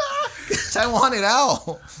 I wanted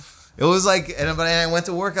out. It was like, but I went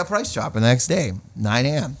to work at Price Chopper the next day, 9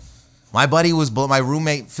 a.m. My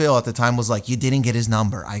roommate Phil at the time was like, you didn't get his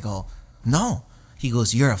number. I go, no. He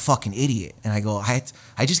goes, you're a fucking idiot. And I go, I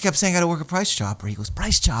just kept saying I got to work at Price Chopper. He goes,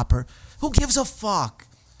 Price Chopper? Who gives a fuck?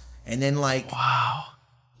 And then wow.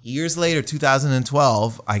 Years later,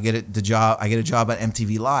 2012, I get a job at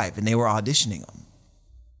MTV Live, and they were auditioning him.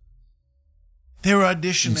 They were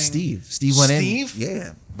auditioning Steve went in. Steve?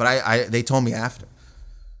 Yeah. But they told me after.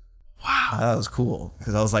 Wow. I thought it was cool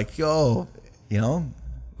because I was like, yo,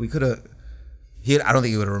 we could have. I don't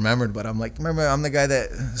think he would have remembered, but I'm like, remember, I'm the guy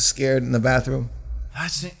that was scared in the bathroom.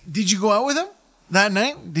 That's it. Did you go out with him that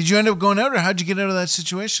night? Did you end up going out, or how'd you get out of that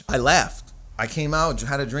situation? I left. I came out,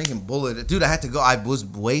 had a drink, and bulleted. Dude, I had to go. I was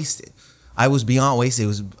wasted. I was beyond wasted. It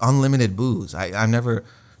was unlimited booze. I never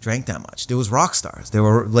drank that much. There was rock stars. They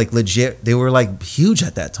were like legit. They were like huge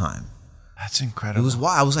at that time. That's incredible. It was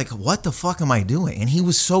wild. I was like, what the fuck am I doing? And he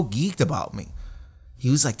was so geeked about me. He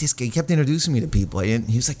was like, this guy. He kept introducing me to people. And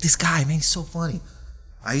he was like, this guy, man, he's so funny.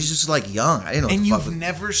 I was just like young. I didn't know. And you've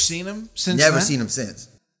never seen him since? Never seen him since.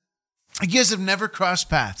 You guys have never crossed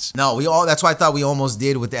paths. No, that's why I thought we almost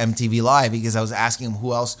did with the MTV Live, because I was asking him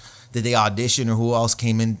who else did they audition or who else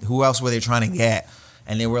came in, who else were they trying to get,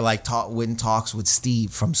 and they were like in talks with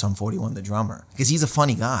Steve from Sum 41, the drummer, because he's a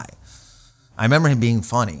funny guy. I remember him being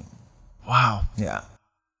funny. Wow. Yeah.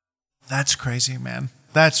 That's crazy, man.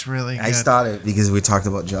 That's really good. I started because we talked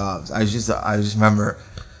about jobs. I just remember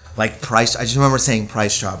like Price. I just remember saying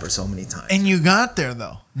Price Chopper so many times. And you got there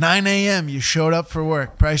though. 9 a.m. You showed up for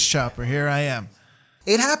work. Price Chopper. Here I am.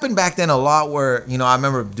 It happened back then a lot where, I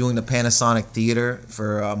remember doing the Panasonic Theater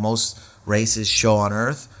for most racist show on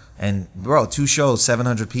earth. And bro, 2 shows,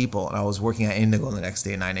 700 people. And I was working at Indigo the next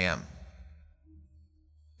day at 9 a.m.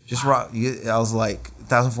 Just wow. I was like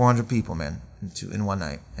 1,400 people, man, in one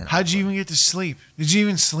night. And how'd you even get to sleep? Did you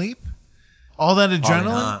even sleep? All that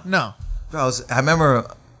adrenaline? No. Bro, I remember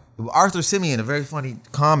Arthur Simeon, a very funny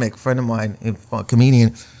comic friend of mine, a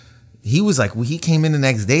comedian. He was like, he came in the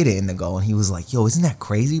next day to Indigo, and he was like, yo, isn't that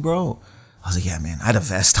crazy, bro? I was like, yeah, man, I had a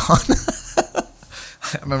vest on.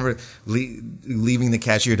 I remember leaving the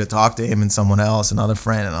cashier to talk to him and someone else, another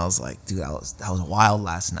friend, and I was like, dude, that was wild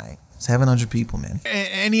last night. 700 people, man.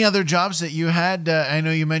 Any other jobs that you had? I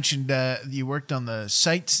know you mentioned you worked on the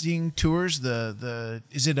sightseeing tours.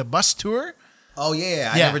 Is it a bus tour? Oh yeah,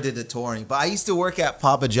 I never did the touring, but I used to work at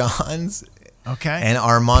Papa John's. Okay. And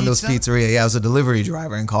Armando's Pizzeria. Yeah, I was a delivery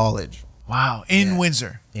driver in college. Wow, in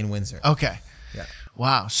Windsor. In Windsor. Okay. Yeah.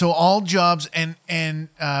 Wow. So all jobs and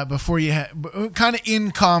before you had kind of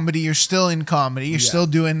in comedy, you're still in comedy. You're still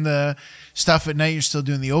doing the stuff at night. You're still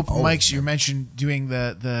doing the open mics. You mentioned doing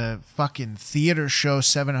the fucking theater show,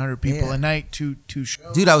 700 people a night, two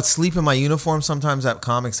shows. Dude, I would sleep in my uniform sometimes at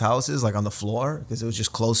comics' houses, like on the floor, because it was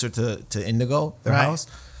just closer to Indigo, their house.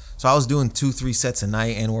 So I was doing 2-3 sets a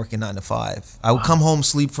night and working 9 to 5. I would come home,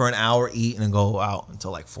 sleep for an hour, eat, and then go out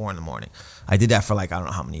until like 4 a.m. I did that for like, I don't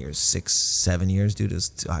know how many years, 6-7 years, dude. It was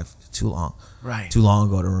too long. Right. Too long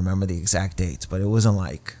ago to remember the exact dates. But it wasn't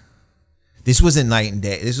like, this wasn't night and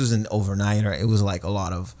day. This wasn't overnight. Or it was like a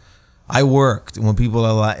lot of, I worked. When people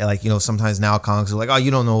are like, sometimes now comics are like, oh,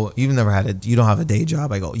 you don't know, you don't have a day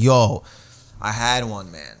job. I go, yo, I had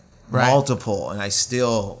one, man. Right. Multiple. And I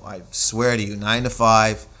swear to you, 9 to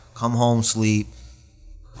 5, come home, sleep,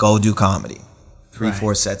 go do comedy.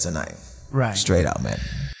 3-4 sets a night. Right. Straight out, man.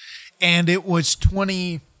 And it was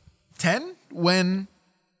 2010 when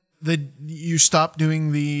you stopped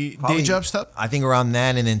doing the day job stuff? I think around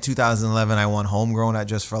then, and in 2011 I won Homegrown at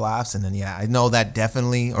Just for Laughs, and then I know that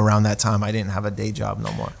definitely around that time I didn't have a day job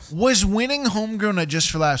no more. Was winning Homegrown at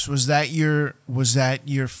Just for Laughs, was that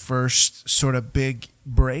your first sort of big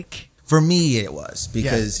break? For me, it was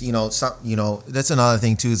because that's another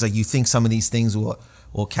thing too. Is like you think some of these things will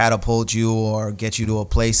catapult you or get you to a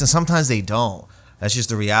place, and sometimes they don't. That's just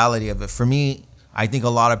the reality of it. For me, I think a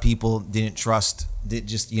lot of people didn't trust. They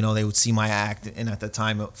would see my act, and at the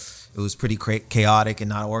time it was pretty chaotic and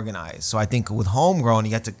not organized. So I think with Homegrown,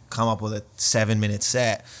 you had to come up with a 7-minute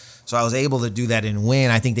set. So I was able to do that and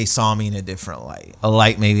win. I think they saw me in a different light, a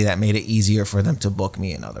light maybe that made it easier for them to book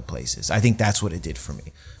me in other places. I think that's what it did for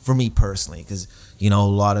me personally, because a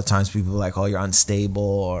lot of times people are like, oh, you're unstable,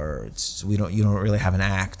 or you don't really have an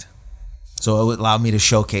act. So it allowed me to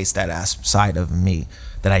showcase that side of me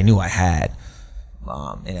that I knew I had,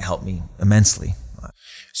 and it helped me immensely.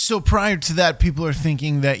 So prior to that, people are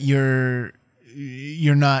thinking that you're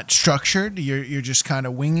not structured. You're just kind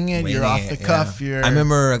of winging it. You're off the cuff. I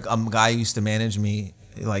remember a guy who used to manage me,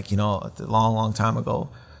 a long time ago.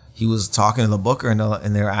 He was talking to the booker,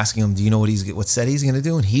 and they were asking him, "Do you know what set he's going to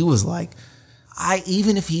do?" And he was like,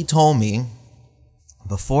 even if he told me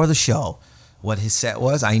before the show what his set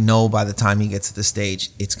was, I know by the time he gets to the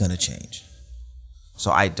stage, it's going to change.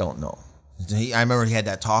 So I don't know. I remember he had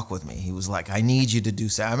that talk with me. He was like, I need you to do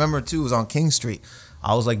set. I remember too, it was on King Street.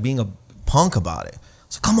 I was like being a punk about it. I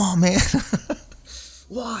was like, come on, man.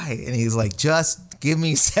 Why? And he's like, just give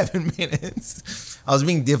me 7 minutes. I was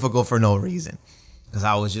being difficult for no reason. Because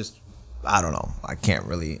I was just, I don't know. I can't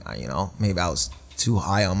really, maybe I was too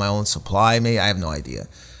high on my own supply. Maybe, I have no idea.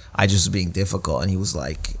 I just was being difficult. And he was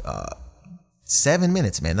like, 7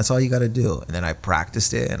 minutes, man. That's all you got to do. And then I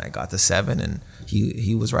practiced it, and I got to 7, and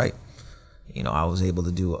he was right. I was able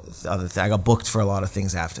to do other things. I got booked for a lot of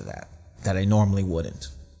things after that I normally wouldn't.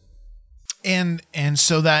 And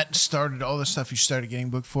so that started, all the stuff you started getting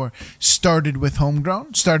booked for started with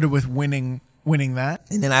Homegrown, started with winning that.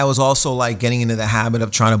 And then I was also like getting into the habit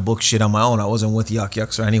of trying to book shit on my own. I wasn't with Yuck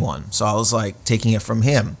Yucks or anyone. So I was like taking it from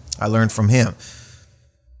him. I learned from him.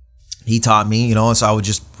 He taught me, so I would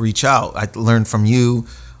just reach out. I learned from you.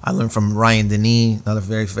 I learned from Ryan Denis, another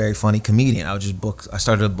very, very funny comedian. I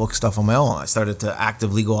started to book stuff on my own. I started to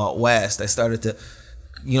actively go out west. I started to,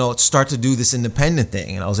 start to do this independent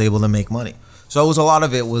thing, and I was able to make money. So a lot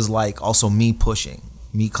of it was like also me pushing,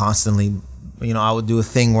 me constantly, I would do a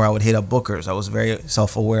thing where I would hit up bookers. I was very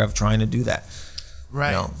self-aware of trying to do that.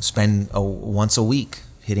 Right. Spend once a week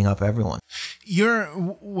hitting up everyone.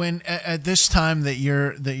 When at this time that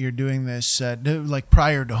you're doing this, like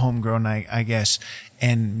prior to Homegrown, I guess,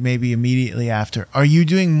 and maybe immediately after, are you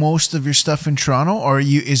doing most of your stuff in Toronto, or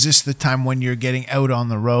is this the time when you're getting out on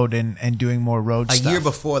the road and doing more road stuff? A year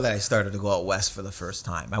before that, I started to go out west for the first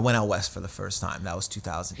time. I went out west for the first time. That was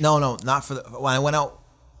 2000. No, not for when I went out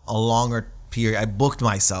a longer period. I booked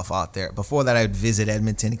myself out there. Before that, I would visit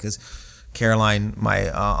Edmonton because Caroline, my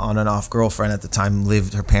on and off girlfriend at the time,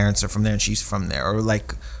 her parents are from there, and she's from there, or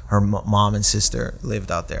like her mom and sister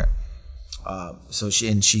lived out there. So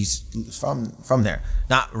she's from there,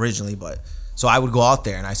 not originally, but so I would go out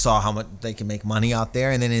there and I saw how much they can make money out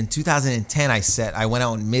there. And then in 2010, I went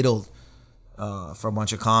out and middled for a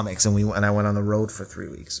bunch of comics, and I went on the road for 3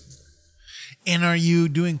 weeks. And are you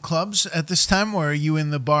doing clubs at this time, or are you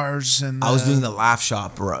in the bars? I was doing the Laugh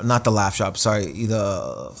Shop, not the Laugh Shop. Sorry,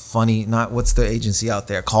 the funny. What's the agency out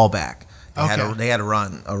there? Callback. They had a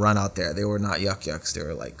run out there. They were not Yuck Yucks. They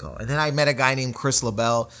were like, and then I met a guy named Chris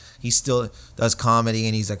LaBelle. He still does comedy,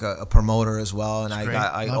 and he's like a promoter as well. And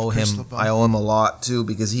I owe him a lot too,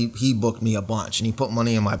 because he booked me a bunch, and he put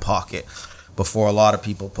money in my pocket before a lot of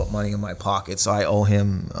people put money in my pocket. So I owe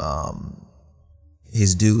him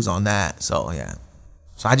his dues on that. So yeah.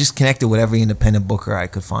 So I just connected with every independent booker I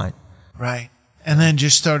could find. Right. And then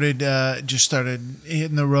just started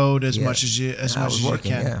hitting the road as much as you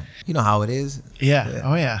can. Yeah. You know how it is. Yeah.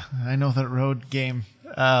 Oh yeah. I know that road game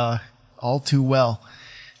all too well.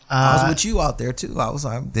 I was with you out there too.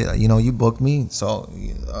 You booked me. So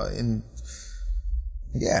it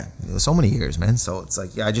was so many years, man. So it's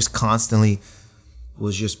like, I just constantly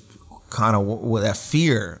was just kind of with that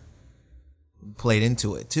fear played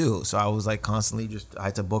into it too. So I was like constantly I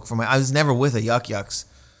had to book for I was never with a Yuck Yucks.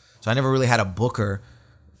 So I never really had a booker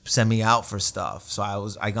send me out for stuff. So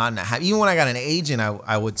even when I got an agent,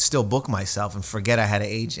 I would still book myself and forget I had an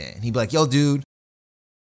agent. And he'd be like, yo, dude.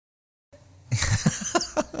 He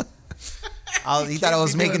thought I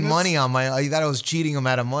was making money on he thought I was cheating him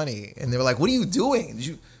out of money. And they were like, what are you doing?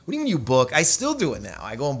 What do you mean you book? I still do it now.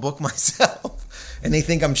 I go and book myself. And they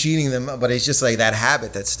think I'm cheating them, but it's just like that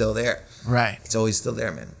habit that's still there. Right. It's always still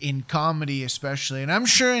there, man. In comedy especially, and I'm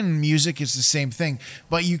sure in music it's the same thing,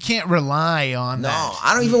 but you can't rely on that. No,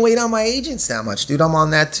 I don't even wait on my agents that much, dude. I'm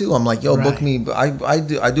on that too. I'm like, yo, book me.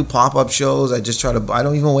 I do pop-up shows. I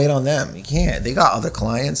don't even wait on them. You can't. They got other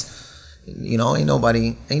clients. Ain't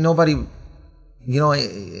nobody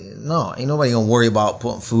gonna worry about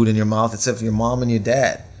putting food in your mouth except for your mom and your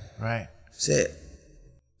dad. Right. That's it.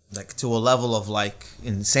 Like to a level of like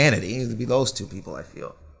insanity, it'd be those two people, I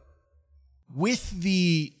feel. With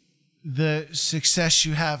the success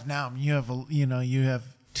you have now, you have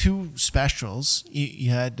two specials.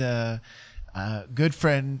 You had good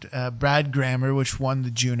friend Brad Grammer, which won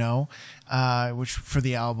the Juno, which for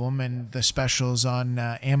the album, and the specials on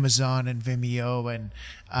Amazon and Vimeo and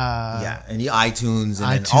and the iTunes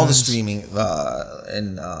and then all the streaming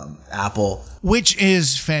and Apple, which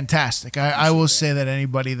is fantastic. I will say that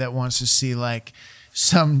anybody that wants to see like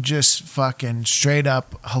some just fucking straight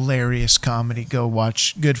up hilarious comedy, go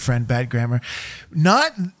watch Good Friend Bad Grammar.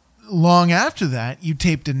 Not long after that, you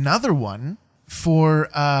taped another one for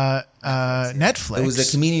Netflix. It was the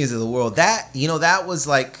Comedians of the World. That was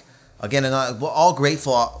like, again, we're all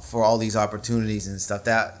grateful for all these opportunities and stuff.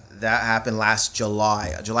 That happened last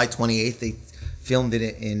July 28th. They filmed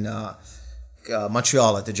it in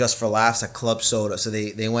Montreal at the Just for Laughs at Club Soda. So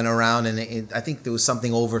they went around, and I think there was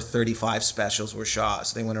something over 35 specials were shot.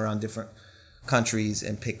 So they went around different countries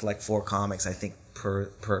and picked like 4 comics, I think,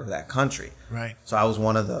 per that country. Right. So I was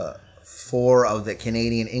one of the 4 of the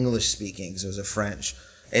Canadian English speaking. There was a French.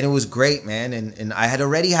 And it was great, man. And I had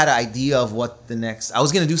already had an idea of what the next... I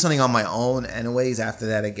was going to do something on my own anyways after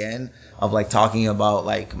that again, of like talking about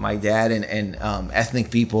like my dad and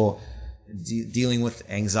ethnic people dealing with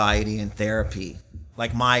anxiety and therapy.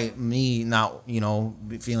 Like me not,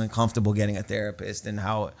 feeling comfortable getting a therapist and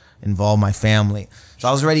how it involved my family. So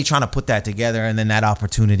I was already trying to put that together, and then that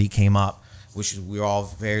opportunity came up, which we were all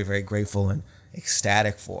very, very grateful and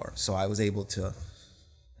ecstatic for. So I was able to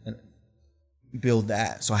build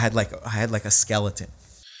that. So I had like a skeleton.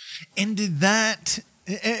 And did that...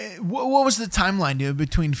 what was the timeline, dude,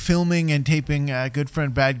 between filming and taping Good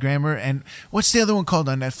Friend Bad Grammar, and what's the other one called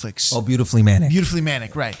on Netflix? Oh, Beautifully Manic. Beautifully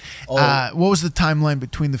Manic, right. What was the timeline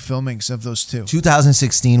between the filmings of those two?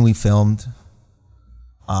 2016 we filmed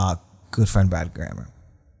Good Friend Bad Grammar.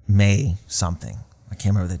 May something. I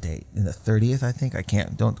can't remember the date. In the 30th, I think.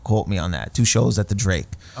 Don't quote me on that. 2 shows at the Drake.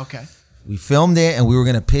 Okay. We filmed it and we were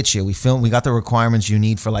going to pitch it. We got the requirements you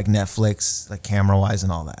need for like Netflix, like camera-wise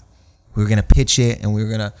and all that. We were going to pitch it and we were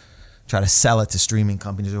going to try to sell it to streaming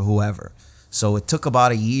companies or whoever. So it took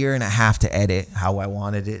about 1.5 years to edit how I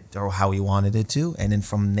wanted it or how we wanted it to. And then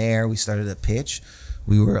from there, we started to pitch.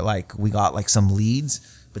 We got like some leads,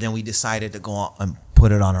 but then we decided to go on and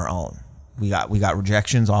put it on our own. We got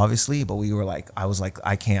rejections, obviously, but I was like,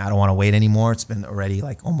 I don't want to wait anymore. It's been already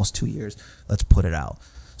like almost 2 years. Let's put it out.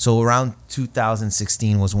 So around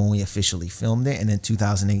 2016 was when we officially filmed it. And then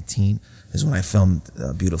 2018 is when I filmed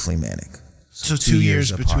Beautifully Manic. So 2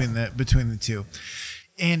 years between the two.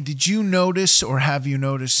 And did you notice, or have you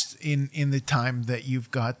noticed in the time that you've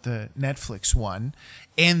got the Netflix one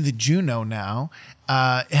and the Juno now,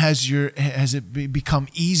 has it become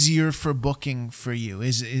easier for booking for you?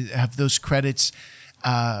 Have those credits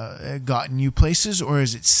gotten you places, or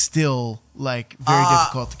is it still like very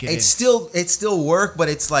difficult to get it's still work, but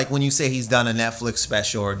it's like when you say he's done a Netflix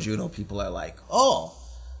special or Juno, people are like, oh,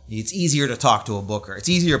 it's easier to talk to a booker. It's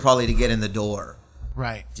easier probably to get in the door.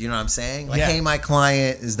 Right. Do you know what I'm saying? Like, hey, my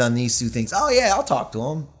client has done these 2 things. Oh yeah, I'll talk to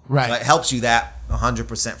him. Right. So it helps you that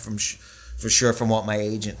 100% for sure from what my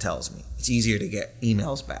agent tells me. It's easier to get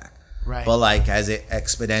emails back. Right. But like as it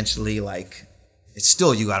exponentially, like it's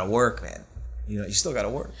still, you got to work, man. You still got to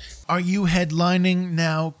work. Are you headlining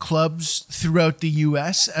now clubs throughout the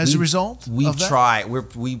U.S. as a result? We've tried.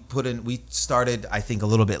 We started, I think, a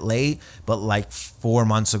little bit late, but like 4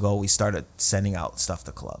 months ago, we started sending out stuff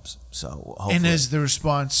to clubs. So hopefully. And as the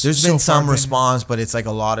response, there's been some response, but it's like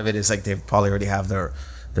a lot of it is like they probably already have their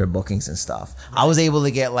bookings and stuff. Right. I was able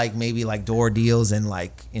to get like maybe like door deals and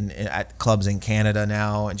like at clubs in Canada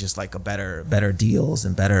now, and just like a better deals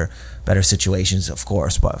and better situations, of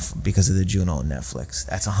course, but because of the Juno and Netflix,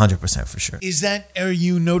 that's 100% for sure. Are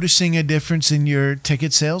you noticing a difference in your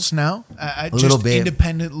ticket sales now? A little bit.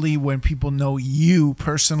 Independently, when people know you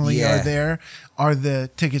personally are there, are the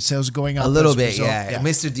ticket sales going up? A little bit, yeah.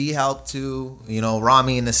 Mr. D helped too.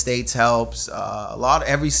 Rami in the States helps.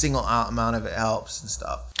 Every single amount of it helps and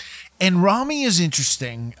stuff. And Rami is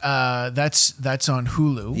interesting. That's on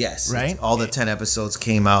Hulu. Yes, right. All the 10 episodes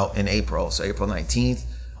came out in April, so April 19th.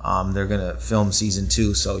 They're gonna film season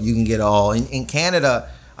 2, so you can get all in Canada.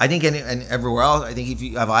 I think and everywhere else. I think if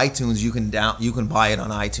you have iTunes, you can buy it on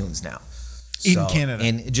iTunes now. In Canada,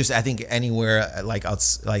 and just I think anywhere like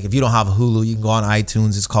if you don't have Hulu, you can go on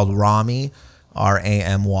iTunes. It's called Ramy, Ramy,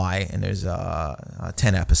 and there's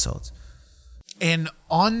 10 episodes. And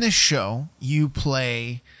on this show, you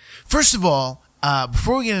play. First of all,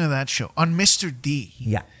 before we get into that show, on Mr.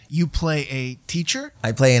 D, you play a teacher?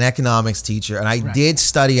 I play an economics teacher, and I did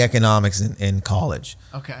study economics in college.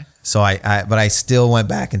 Okay. So but I still went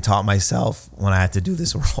back and taught myself when I had to do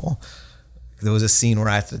this role. there was a scene where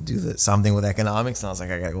I had to do something with economics, and I was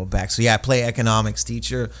like, I gotta go back. So yeah, I play economics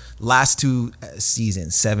teacher. Last 2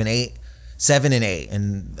 seasons, 7 and 8,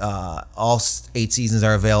 and all 8 seasons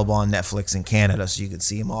are available on Netflix in Canada, so you can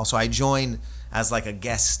see them all. So I joined as like a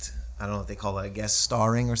guest. I don't know if they call it a guest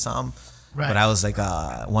starring or something, right. But I was like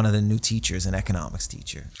one of the new teachers, an economics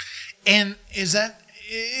teacher. And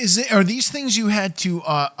are these things you had to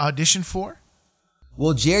audition for?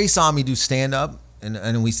 Well, Jerry saw me do stand up, and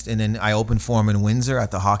then I opened for him in Windsor at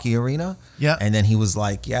the hockey arena. Yeah. And then he was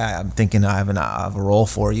like, "Yeah, I'm thinking I have a role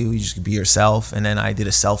for you. You just could be yourself." And then I did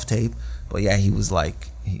a self tape. But yeah, he was like,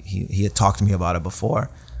 he had talked to me about it before.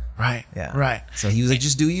 Right. Yeah. Right. So he was like,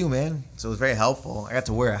 "Just do you, man." So it was very helpful. I got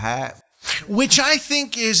to wear a hat. Which I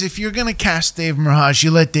think is, if you're gonna cast Dave Mirage,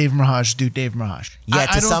 you let Dave Mirage do Dave Mirage. Yeah,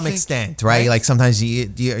 to some extent, right? Like sometimes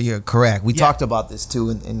you're correct. We talked about this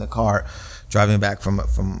too in the car, driving back from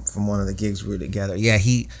one of the gigs we were together. Yeah,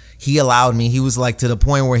 he allowed me. He was like, to the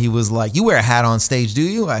point where he was like, "You wear a hat on stage, do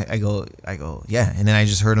you?" I go, "Yeah." And then I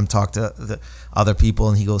just heard him talk to the other people,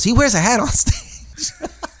 and he goes, "He wears a hat on stage."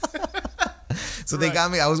 So they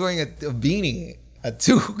got me. I was wearing a beanie, a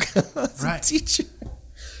toque, as a teacher.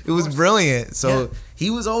 It was brilliant. So he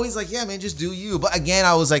was always like, "Yeah, man, just do you." But again,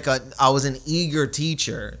 I was an eager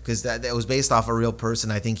teacher, because that was based off a real person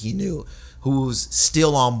I think he knew, who was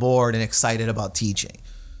still on board and excited about teaching.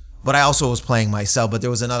 But I also was playing myself, but there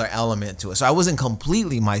was another element to it. So I wasn't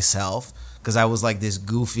completely myself, because I was like this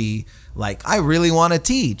goofy, like, I really want to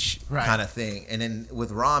teach kind of thing. And then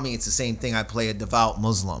with Rami, it's the same thing. I play a devout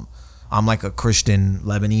Muslim. I'm like a Christian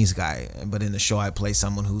Lebanese guy, but in the show I play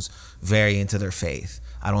someone who's very into their faith.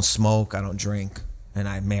 I don't smoke, I don't drink, and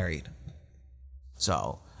I'm married.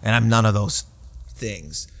 So, and I'm none of those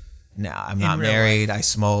things. Now, I'm not married, I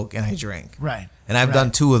smoke, and I drink. Right. And I've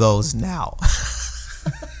done 2 of those now.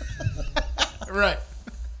 Right.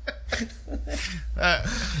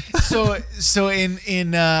 So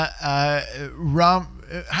in Ram,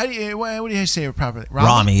 what do you say it properly?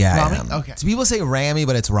 Rami, yeah. Rami? Okay. So people say Rami,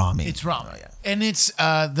 but it's Rami. It's Rami. Oh, yeah. And it's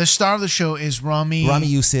the star of the show is Rami. Rami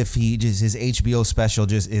Youssef. His HBO special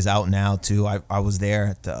just is out now too. I was there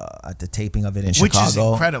at the taping of it in Chicago. Which is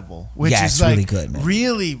incredible. Which is it's like really good, man.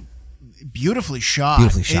 Really beautifully shot.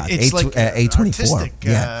 It's like A24.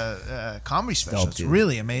 Artistic comedy special. It's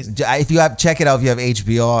really amazing. If you check it out, if you have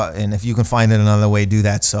HBO, and if you can find it another way, do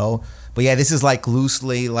that. So, but yeah, this is like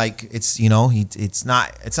loosely, like, it's, it's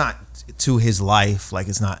not to his life, like,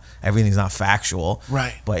 it's not, everything's not factual,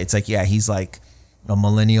 right? But it's like, yeah, he's like a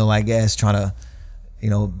millennial, I guess, trying to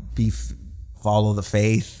follow the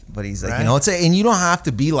faith, but he's like, and you don't have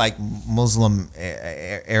to be like Muslim,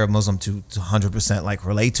 Arab Muslim to 100% like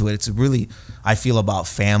relate to it. It's really, I feel, about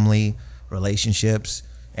family, relationships,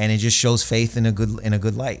 and it just shows faith in a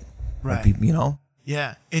good light, right? People,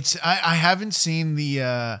 Yeah, it's I haven't seen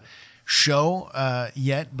the show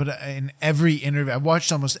yet, but in every interview, I've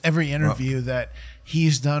watched almost every interview that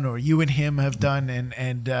he's done or you and him have done,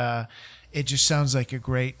 and it just sounds like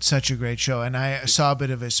such a great show. And I saw a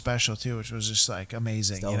bit of his special too, which was just like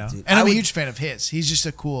amazing, Dope, dude. And I'm a huge fan of his. He's just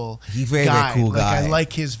a cool very cool guy. I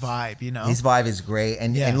like his vibe, His vibe is great.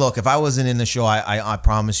 And look, if I wasn't in the show, I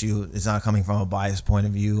promise you, it's not coming from a biased point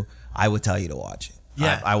of view, I would tell you to watch it.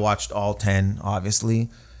 Yeah, I watched all 10, obviously,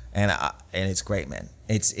 and it's great, man.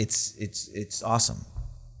 It's awesome.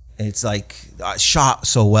 It's like shot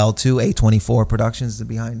so well too. A24 Productions is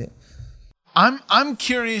behind it. I'm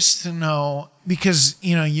curious to know, because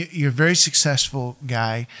you're a very successful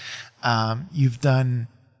guy. You've done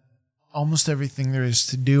almost everything there is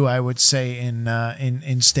to do, I would say,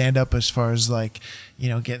 in stand up, as far as like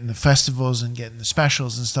getting the festivals and getting the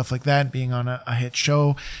specials and stuff like that, being on a hit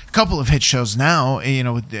show, a couple of hit shows now,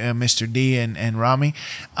 with Mr. D and Rami.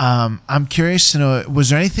 I'm curious to know, was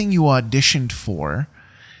there anything you auditioned for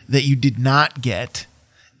that you did not get,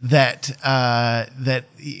 that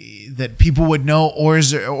people would know, or is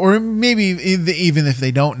there, or maybe even if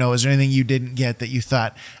they don't know, is there anything you didn't get that you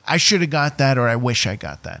thought, I should have got that, or I wish I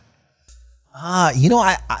got that? I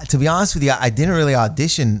to be honest with you, I didn't really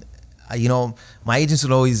audition. My agents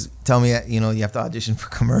would always tell me that, you have to audition for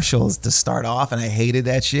commercials to start off, and I hated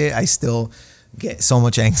that shit. I still get so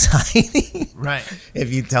much anxiety. Right.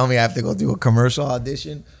 If you tell me I have to go do a commercial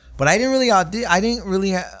audition. But I didn't really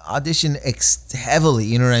audition heavily,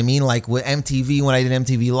 you know what I mean? Like with MTV, when I did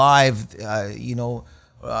MTV Live,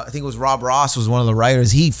 I think it was Rob Ross was one of the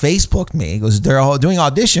writers. He Facebooked me. He goes, "They're all doing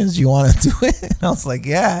auditions. You want to do it?" And I was like,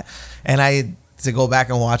 "Yeah." And I had to go back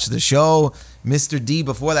and watch the show. Mr. D,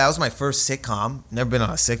 before that was my first sitcom. Never been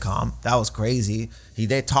on a sitcom. That was crazy.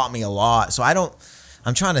 They taught me a lot. So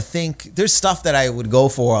I'm trying to think. There's stuff that I would go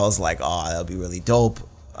for. I was like, "Oh, that'll be really dope."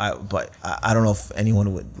 I don't know if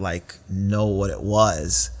anyone would like know what it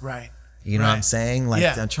was. Right. You know what I'm saying? Like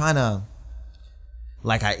Yeah. I'm trying to,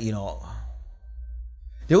 like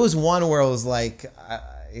there was one where it was like,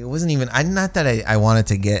 it wasn't even. Not that I wanted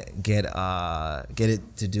to get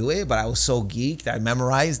it to do it, but I was so geeked. I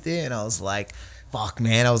memorized it, and I was like, "Fuck,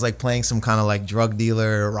 man!" I was like playing some kind of like drug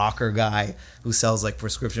dealer rocker guy who sells like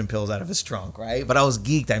prescription pills out of his trunk, right? But I was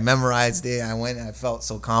geeked. I memorized it. I went. I felt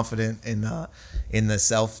so confident in the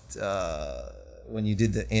self when you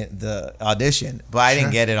did the audition, but I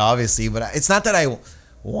didn't get it obviously. But it's not that I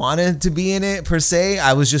wanted to be in it per se.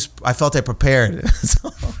 I felt I prepared.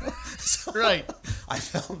 So Right. I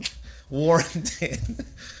felt warranted.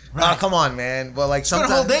 Right. Oh, come on, man. But like Spent a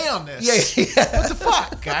whole day on this. Yeah. What the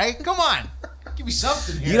fuck, guy? Come on. Give me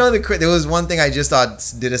something here. You know, there was one thing I just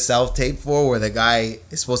thought did a self tape for where the guy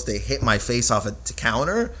is supposed to hit my face off a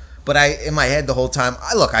counter. But in my head the whole time,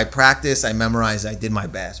 I practiced, I memorized, I did my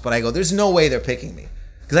best. But I go, there's no way they're picking me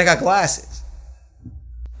because I got glasses.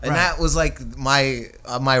 And that was like my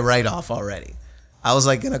write-off already. I was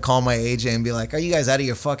like gonna call my agent and be like, "Are you guys out of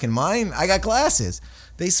your fucking mind? I got glasses."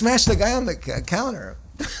 They smashed the guy on the counter.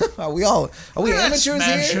 Are we amateurs here?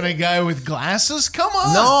 Smashing a guy with glasses? Come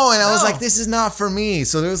on. No, and I was like, "This is not for me."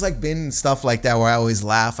 So there's like been stuff like that where I always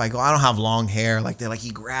laugh. I go, "I don't have long hair." Like they're like,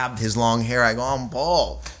 he grabbed his long hair. I go, "I'm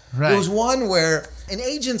bald." Right. There was one where, and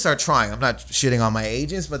agents are trying. I'm not shitting on my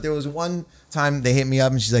agents, but there was one time they hit me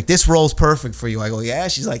up and she's like, "This role's perfect for you." I go, "Yeah."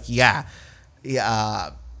 She's like, "Yeah.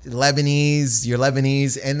 Lebanese, you're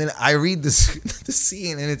Lebanese," and then I read the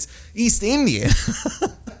scene and it's East Indian.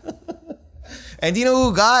 And do you know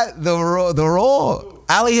who got the role?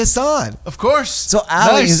 Ali Hassan. Of course. So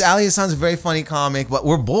Ali Hassan's a very funny comic, but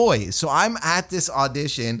we're boys. So I'm at this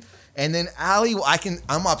audition, and then Ali,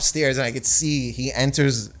 I'm upstairs and I could see he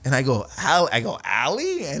enters, and I go,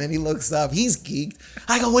 Ali, and then he looks up. He's geeked.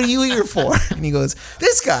 I go, "What are you here for?" And he goes,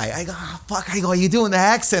 "This guy." I go, "Oh, fuck." I go, "Are you doing the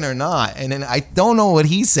accent or not?" And then I don't know what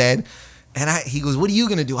he said, and he goes, "What are you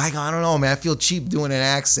gonna do?" I go, "I don't know, man. I feel cheap doing an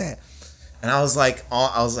accent." And I was like,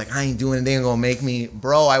 "I ain't doing it. They ain't gonna make me."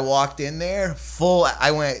 Bro, I walked in there full.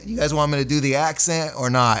 I went, "You guys want me to do the accent or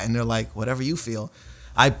not?" And they're like, "Whatever you feel."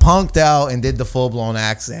 I punked out and did the full blown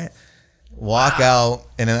accent. Walk out,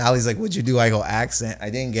 and then Ali's like, "What'd you do?" I go, "Accent." I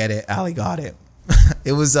didn't get it. Ali got it.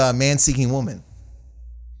 It was a Man Seeking Woman.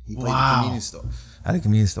 He played at a convenience store. At a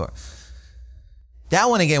convenience store. That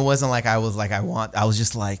one again wasn't like I was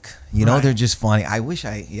just like, they're just funny. I wish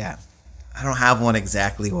I don't have one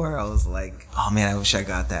exactly where I was like, "Oh man, I wish I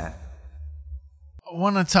got that." I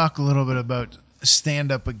want to talk a little bit about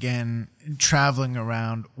stand-up again, traveling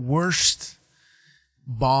around. Worst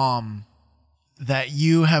bomb that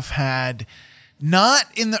you have had, not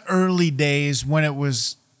in the early days when it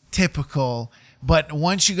was typical, but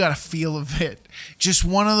once you got a feel of it, just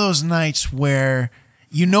one of those nights where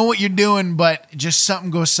you know what you're doing, but just something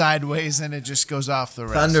goes sideways and it just goes off the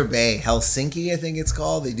rails. Thunder Bay, Helsinki, I think it's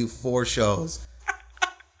called. They do 4 shows.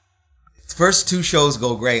 First 2 shows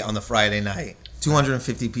go great on the Friday night.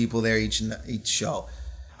 250 people there each show.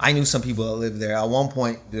 I knew some people that lived there. At one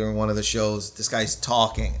point during one of the shows, this guy's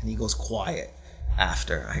talking and he goes quiet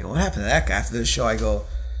after. I go, "What happened to that guy?" After the show, I go,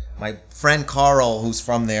 my friend Carl, who's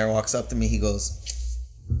from there, walks up to me. He goes,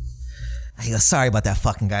 "Sorry about that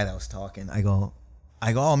fucking guy that was talking." I go,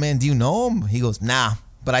 "Oh man, do you know him?" He goes, "Nah,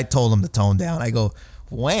 but I told him to tone down." I go,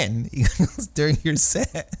 "When?" He goes, "During your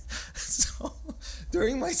set." So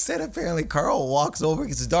during my set, apparently Carl walks over.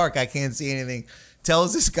 It's dark. I can't see anything.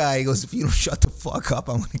 Tells this guy, he goes, "If you don't shut the fuck up,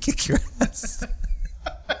 I'm going to kick your ass."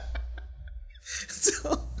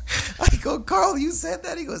 So I go, "Carl, you said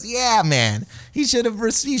that?" He goes, "Yeah, man. He should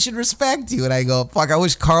respect you." And I go, "Fuck, I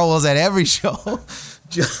wish Carl was at every show."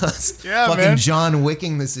 Just fucking man. John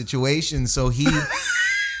Wicking the situation. So he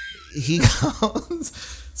goes,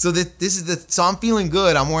 so I'm feeling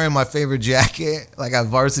good. I'm wearing my favorite jacket, like a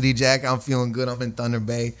varsity jacket. I'm feeling good. I'm in Thunder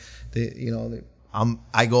Bay.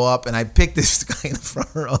 I go up and I pick this guy in the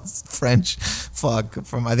front row, French fuck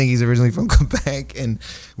I think he's originally from Quebec, and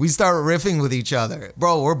we start riffing with each other.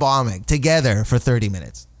 Bro, we're bombing together for 30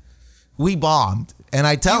 minutes. We bombed. And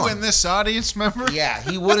I tell him. You and this audience member? Yeah,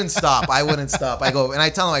 he wouldn't stop. I wouldn't stop. I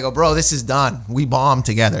tell him, "Bro, this is done. We bombed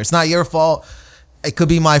together. It's not your fault. It could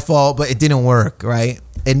be my fault, but it didn't work, right?"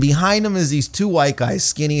 And behind him is these 2 white guys,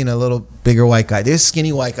 skinny and a little bigger white guy. This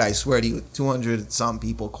skinny white guy, I swear to you, 200 some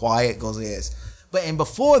people, quiet, goes like this. And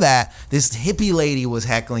before that, this hippie lady was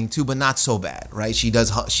heckling too, but not so bad, right? She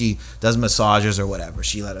does massages or whatever.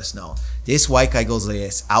 She let us know. This white guy goes like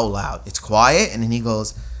this out loud. It's quiet, and then he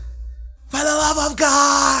goes, "For the love of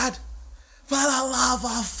God, for the love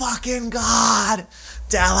of fucking God,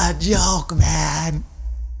 tell a joke, man."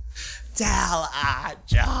 tell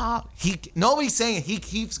Joe. Nobody's saying it. He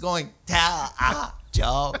keeps going, tell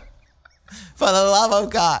Joe. For the love of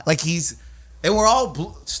God. Like and we're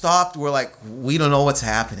all stopped. We're like, we don't know what's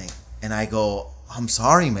happening. And I go, I'm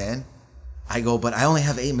sorry, man. I go, but I only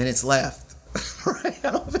have 8 minutes left. Right?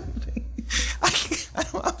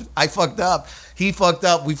 I fucked up. He fucked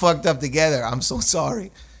up. We fucked up together. I'm so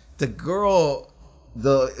sorry. The girl,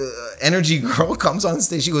 the energy girl comes on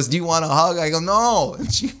stage. She goes, do you want a hug? I go, no.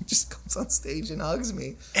 And she just comes on stage and hugs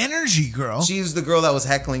me. Energy girl? She was the girl that was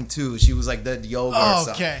heckling too. She was like the yoga or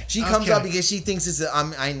something. Okay. She comes up because she thinks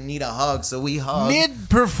I need a hug. So we hug.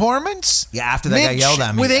 Mid-performance? Yeah, after that guy yelled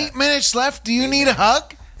at me. With 8 minutes left, do you need a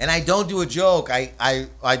hug? And I don't do a joke.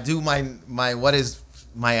 I do my what is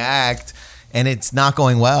my act, and it's not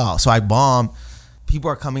going well. So I bomb. People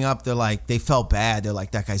are coming up. They're like, they felt bad. They're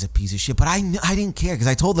like, that guy's a piece of shit. But I didn't care because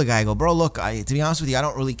I told the guy, I go, bro, look, to be honest with you, I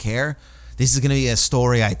don't really care. This is gonna be a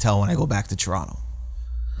story I tell when I go back to Toronto.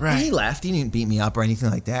 Right. And he laughed. He didn't beat me up or anything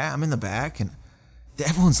like that. I'm in the back, and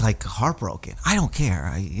everyone's like heartbroken. I don't care.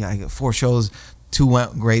 I got 4 shows. 2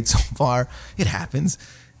 went great so far. It happens.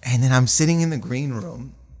 And then I'm sitting in the green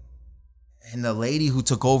room. And the lady who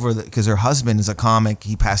took over, because her husband is a comic,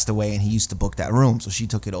 he passed away and he used to book that room, so she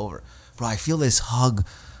took it over. Bro, I feel this hug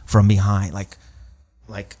from behind. Like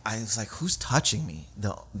I was like, who's touching me?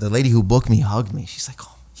 The lady who booked me hugged me. She's like,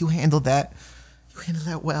 oh, you handled that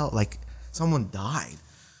well. Like someone died.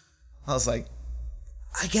 I was like,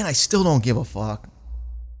 again, I still don't give a fuck.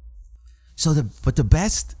 So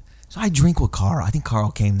I drink with Carl. I think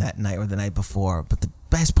Carl came that night or the night before. But the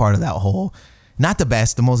best part of that whole, not the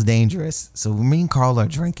best, the most dangerous. So me and Carl are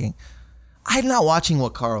drinking. I'm not watching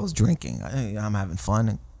what Carl's drinking. I'm having fun.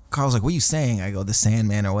 And Carl's like, what are you saying? I go, the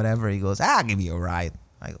Sandman or whatever. He goes, I'll give you a ride.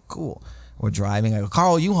 I go, cool. We're driving. I go,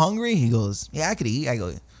 Carl, you hungry? He goes, yeah, I could eat. I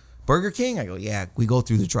go, Burger King? I go, yeah. We go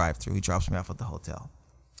through the drive-thru. He drops me off at the hotel.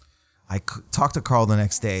 I talk to Carl the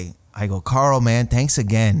next day. I go, Carl, man, thanks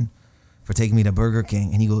again for taking me to Burger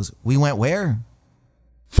King. And he goes, we went where?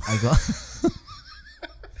 I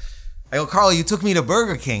go, Carl, you took me to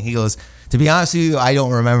Burger King. He goes, to be honest with you, I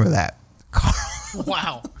don't remember that. Carl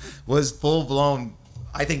Wow. was full-blown,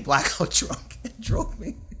 I think, blackout drunk and drove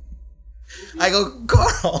me. I go,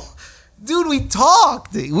 Carl, dude, we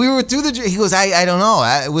talked. We were through the... He goes, I don't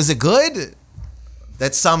know. Was it good?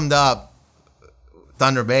 That summed up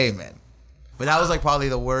Thunder Bay, man. But that was like probably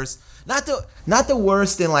the worst. Not the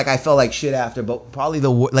worst in like I felt like shit after, but probably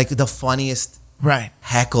the funniest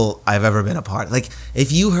heckle I've ever been a part of. Like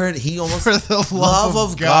if you heard, he almost, for the love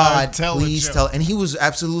of God, please tell. And he was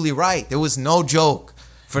absolutely right. There was no joke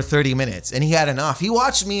for 30 minutes, and he had enough. He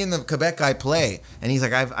watched me and the Quebec guy play, and he's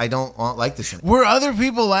like, I don't like this anymore. Were other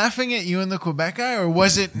people laughing at you and the Quebec guy, or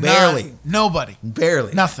was it barely? Nobody.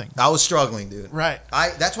 Barely. Nothing. I was struggling, dude. Right.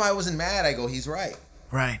 That's why I wasn't mad. I go, he's right.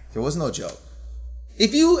 Right. There was no joke.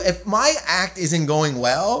 If my act isn't going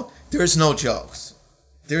well, there's no jokes.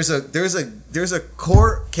 There's a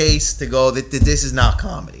court case to go that this is not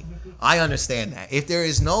comedy. I understand that. If there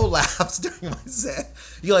is no laughs during my set,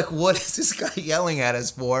 you're like, what is this guy yelling at us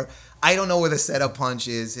for? I don't know where the setup punch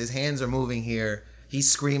is. His hands are moving here. He's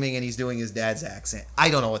screaming and he's doing his dad's accent. I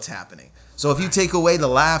don't know what's happening. So if you take away the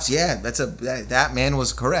laughs, yeah, that man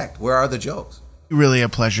was correct. Where are the jokes? Really a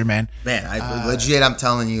pleasure, man. Man, legit, I'm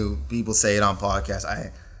telling you, people say it on podcasts.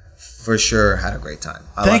 I for sure had a great time.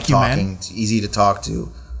 Thank you, man. Easy to talk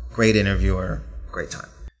to, great interviewer, great time.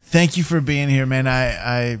 Thank you for being here, man.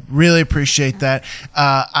 I really appreciate that.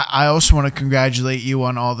 I also want to congratulate you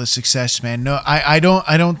on all the success, man. No, I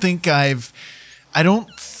don't think I've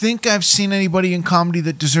seen anybody in comedy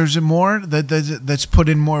that deserves it more. That's put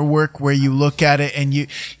in more work. Where you look at it and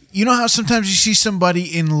you know how sometimes you see somebody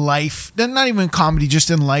in life, not even in comedy,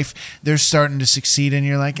 just in life, they're starting to succeed, and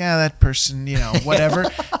you're like, that person, whatever.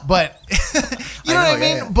 But you know what I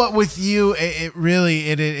mean. Yeah. But with you, it really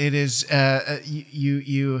is.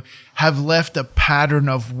 You have left a pattern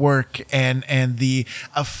of work and the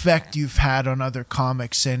effect you've had on other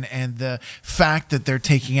comics, and the fact that they're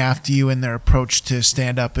taking after you in their approach to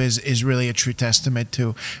stand up is really a true testament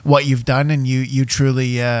to what you've done, and you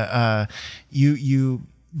truly you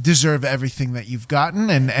deserve everything that you've gotten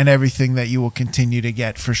and everything that you will continue to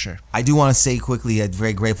get, for sure. I do want to say quickly, I'm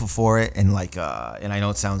very grateful for it, and and I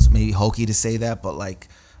know it sounds maybe hokey to say that, but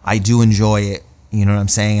I do enjoy it. You know what I'm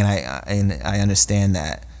saying? And I understand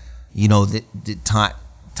that, the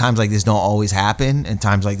times like this don't always happen, and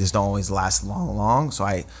times like this don't always last long. So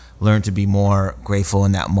I learned to be more grateful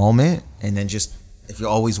in that moment, and then just if you're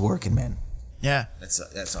always working, man. Yeah.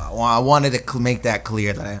 That's all. I wanted to make that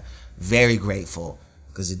clear that I'm very grateful.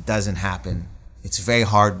 Because it doesn't happen. It's a very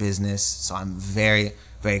hard business, so I'm very,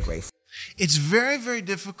 very grateful. It's very, very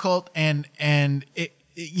difficult and it,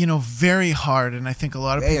 very hard. And I think a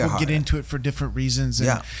lot of people get into it for different reasons.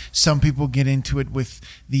 And some people get into it with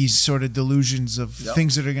these sort of delusions of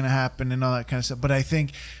things that are going to happen and all that kind of stuff. But I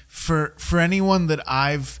think for anyone that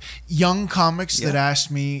young comics that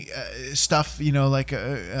ask me stuff, they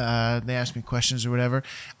ask me questions or whatever,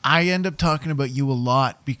 I end up talking about you a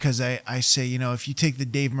lot because I say, if you take the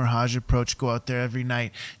Dave Merheje approach, go out there every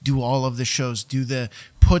night, do all of the shows,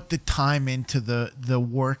 put the time into the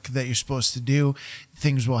work that you're supposed to do,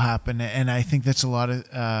 things will happen. And I think that's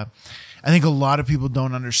I think a lot of people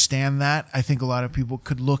don't understand that. I think a lot of people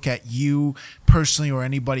could look at you personally or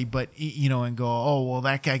anybody, but and go, oh, well,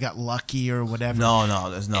 that guy got lucky or whatever. No,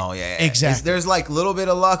 there's exactly. There's like a little bit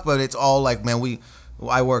of luck, but it's all like, man,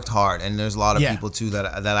 I worked hard, and there's a lot of people too that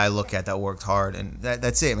I look at that worked hard, and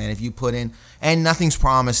that's it, man. If you put in, and nothing's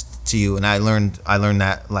promised to you, and I learned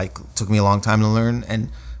that, like, took me a long time to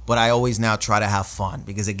learn, but I always now try to have fun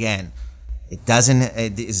because, again,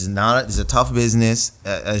 it's a tough business,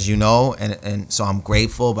 as you know, and so I'm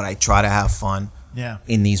grateful, but I try to have fun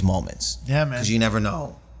in these moments. Yeah, man. Because you never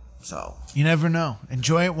know. So you never know.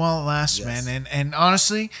 Enjoy it while it lasts, man. And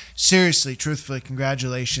honestly, seriously, truthfully,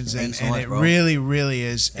 congratulations. And it really, really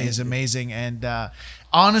is amazing. And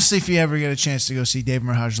honestly, if you ever get a chance to go see Dave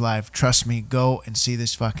Merheje live, trust me, go and see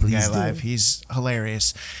this fucking guy live. He's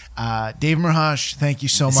hilarious. Dave Merheje, thank you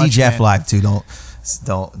so much. See Jeff live too.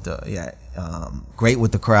 Great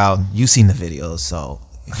with the crowd. You've seen the videos, so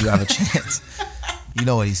if you have a chance, you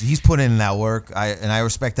know what he's putting in that work. I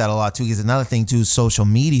respect that a lot too. Because another thing too is social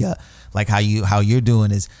media, like how you're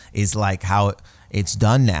doing is like how it's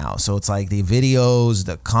done now. So it's like the videos,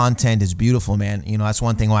 the content is beautiful, man. That's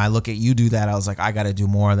one thing when I look at you do that, I was like, I got to do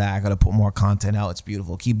more of that. I got to put more content out. It's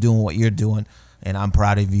beautiful. Keep doing what you're doing, and I'm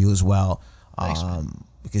proud of you as well. Thanks, man.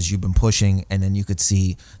 Because you've been pushing, and then you could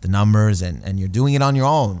see the numbers, and you're doing it on your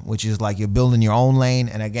own, which is like you're building your own lane.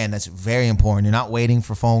 And again, that's very important. You're not waiting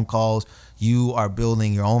for phone calls. You are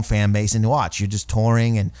building your own fan base, and you're just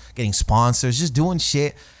touring and getting sponsors, just doing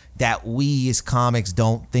shit that we as comics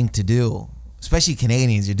don't think to do, especially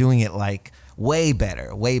Canadians. You're doing it like way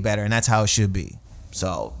better, and that's how it should be.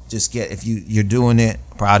 So just if you're doing it,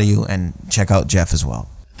 proud of you, and check out Jeff as well.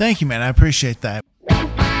 Thank you, man. I appreciate that.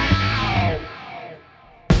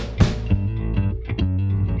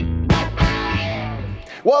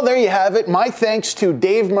 Well, there you have it. My thanks to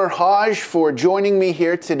Dave Merheje for joining me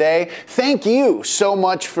here today. Thank you so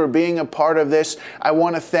much for being a part of this. I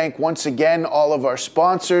want to thank once again all of our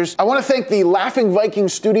sponsors. I want to thank the Laughing Viking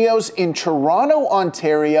Studios in Toronto,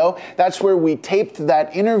 Ontario. That's where we taped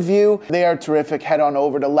that interview. They are terrific. Head on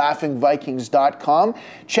over to laughingvikings.com.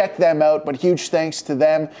 Check them out. But huge thanks to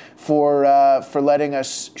them for letting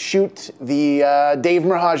us shoot the Dave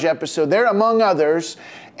Merheje episode there, among others.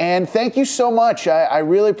 And thank you so much. I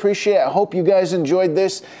really appreciate it. I hope you guys enjoyed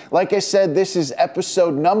this. Like I said, this is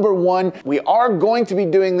episode number 1. We are going to be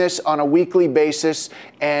doing this on a weekly basis,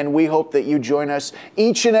 and we hope that you join us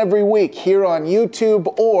each and every week here on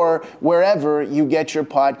YouTube or wherever you get your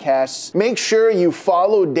podcasts. Make sure you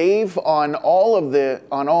follow Dave on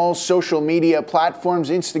all social media platforms,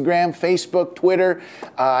 Instagram, Facebook, Twitter.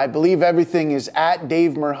 I believe everything is at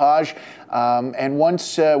Dave Merheje. And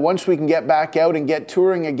once we can get back out and get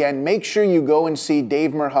touring again, make sure you go and see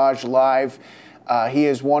Dave Merheje live. He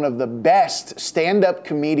is one of the best stand-up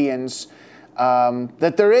comedians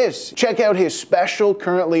that there is. Check out his special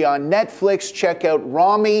currently on Netflix. Check out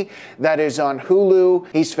Rami, that is on Hulu.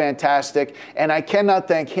 He's fantastic. And I cannot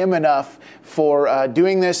thank him enough for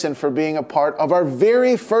doing this and for being a part of our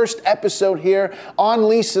very first episode here on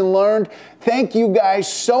Leeson Learned. Thank you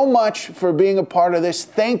guys so much for being a part of this.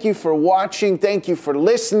 Thank you for watching. Thank you for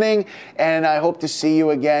listening. And I hope to see you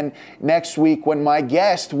again next week when my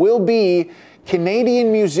guest will be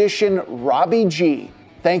Canadian musician Robbie G.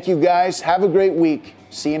 Thank you guys. Have a great week.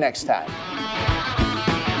 See you next time.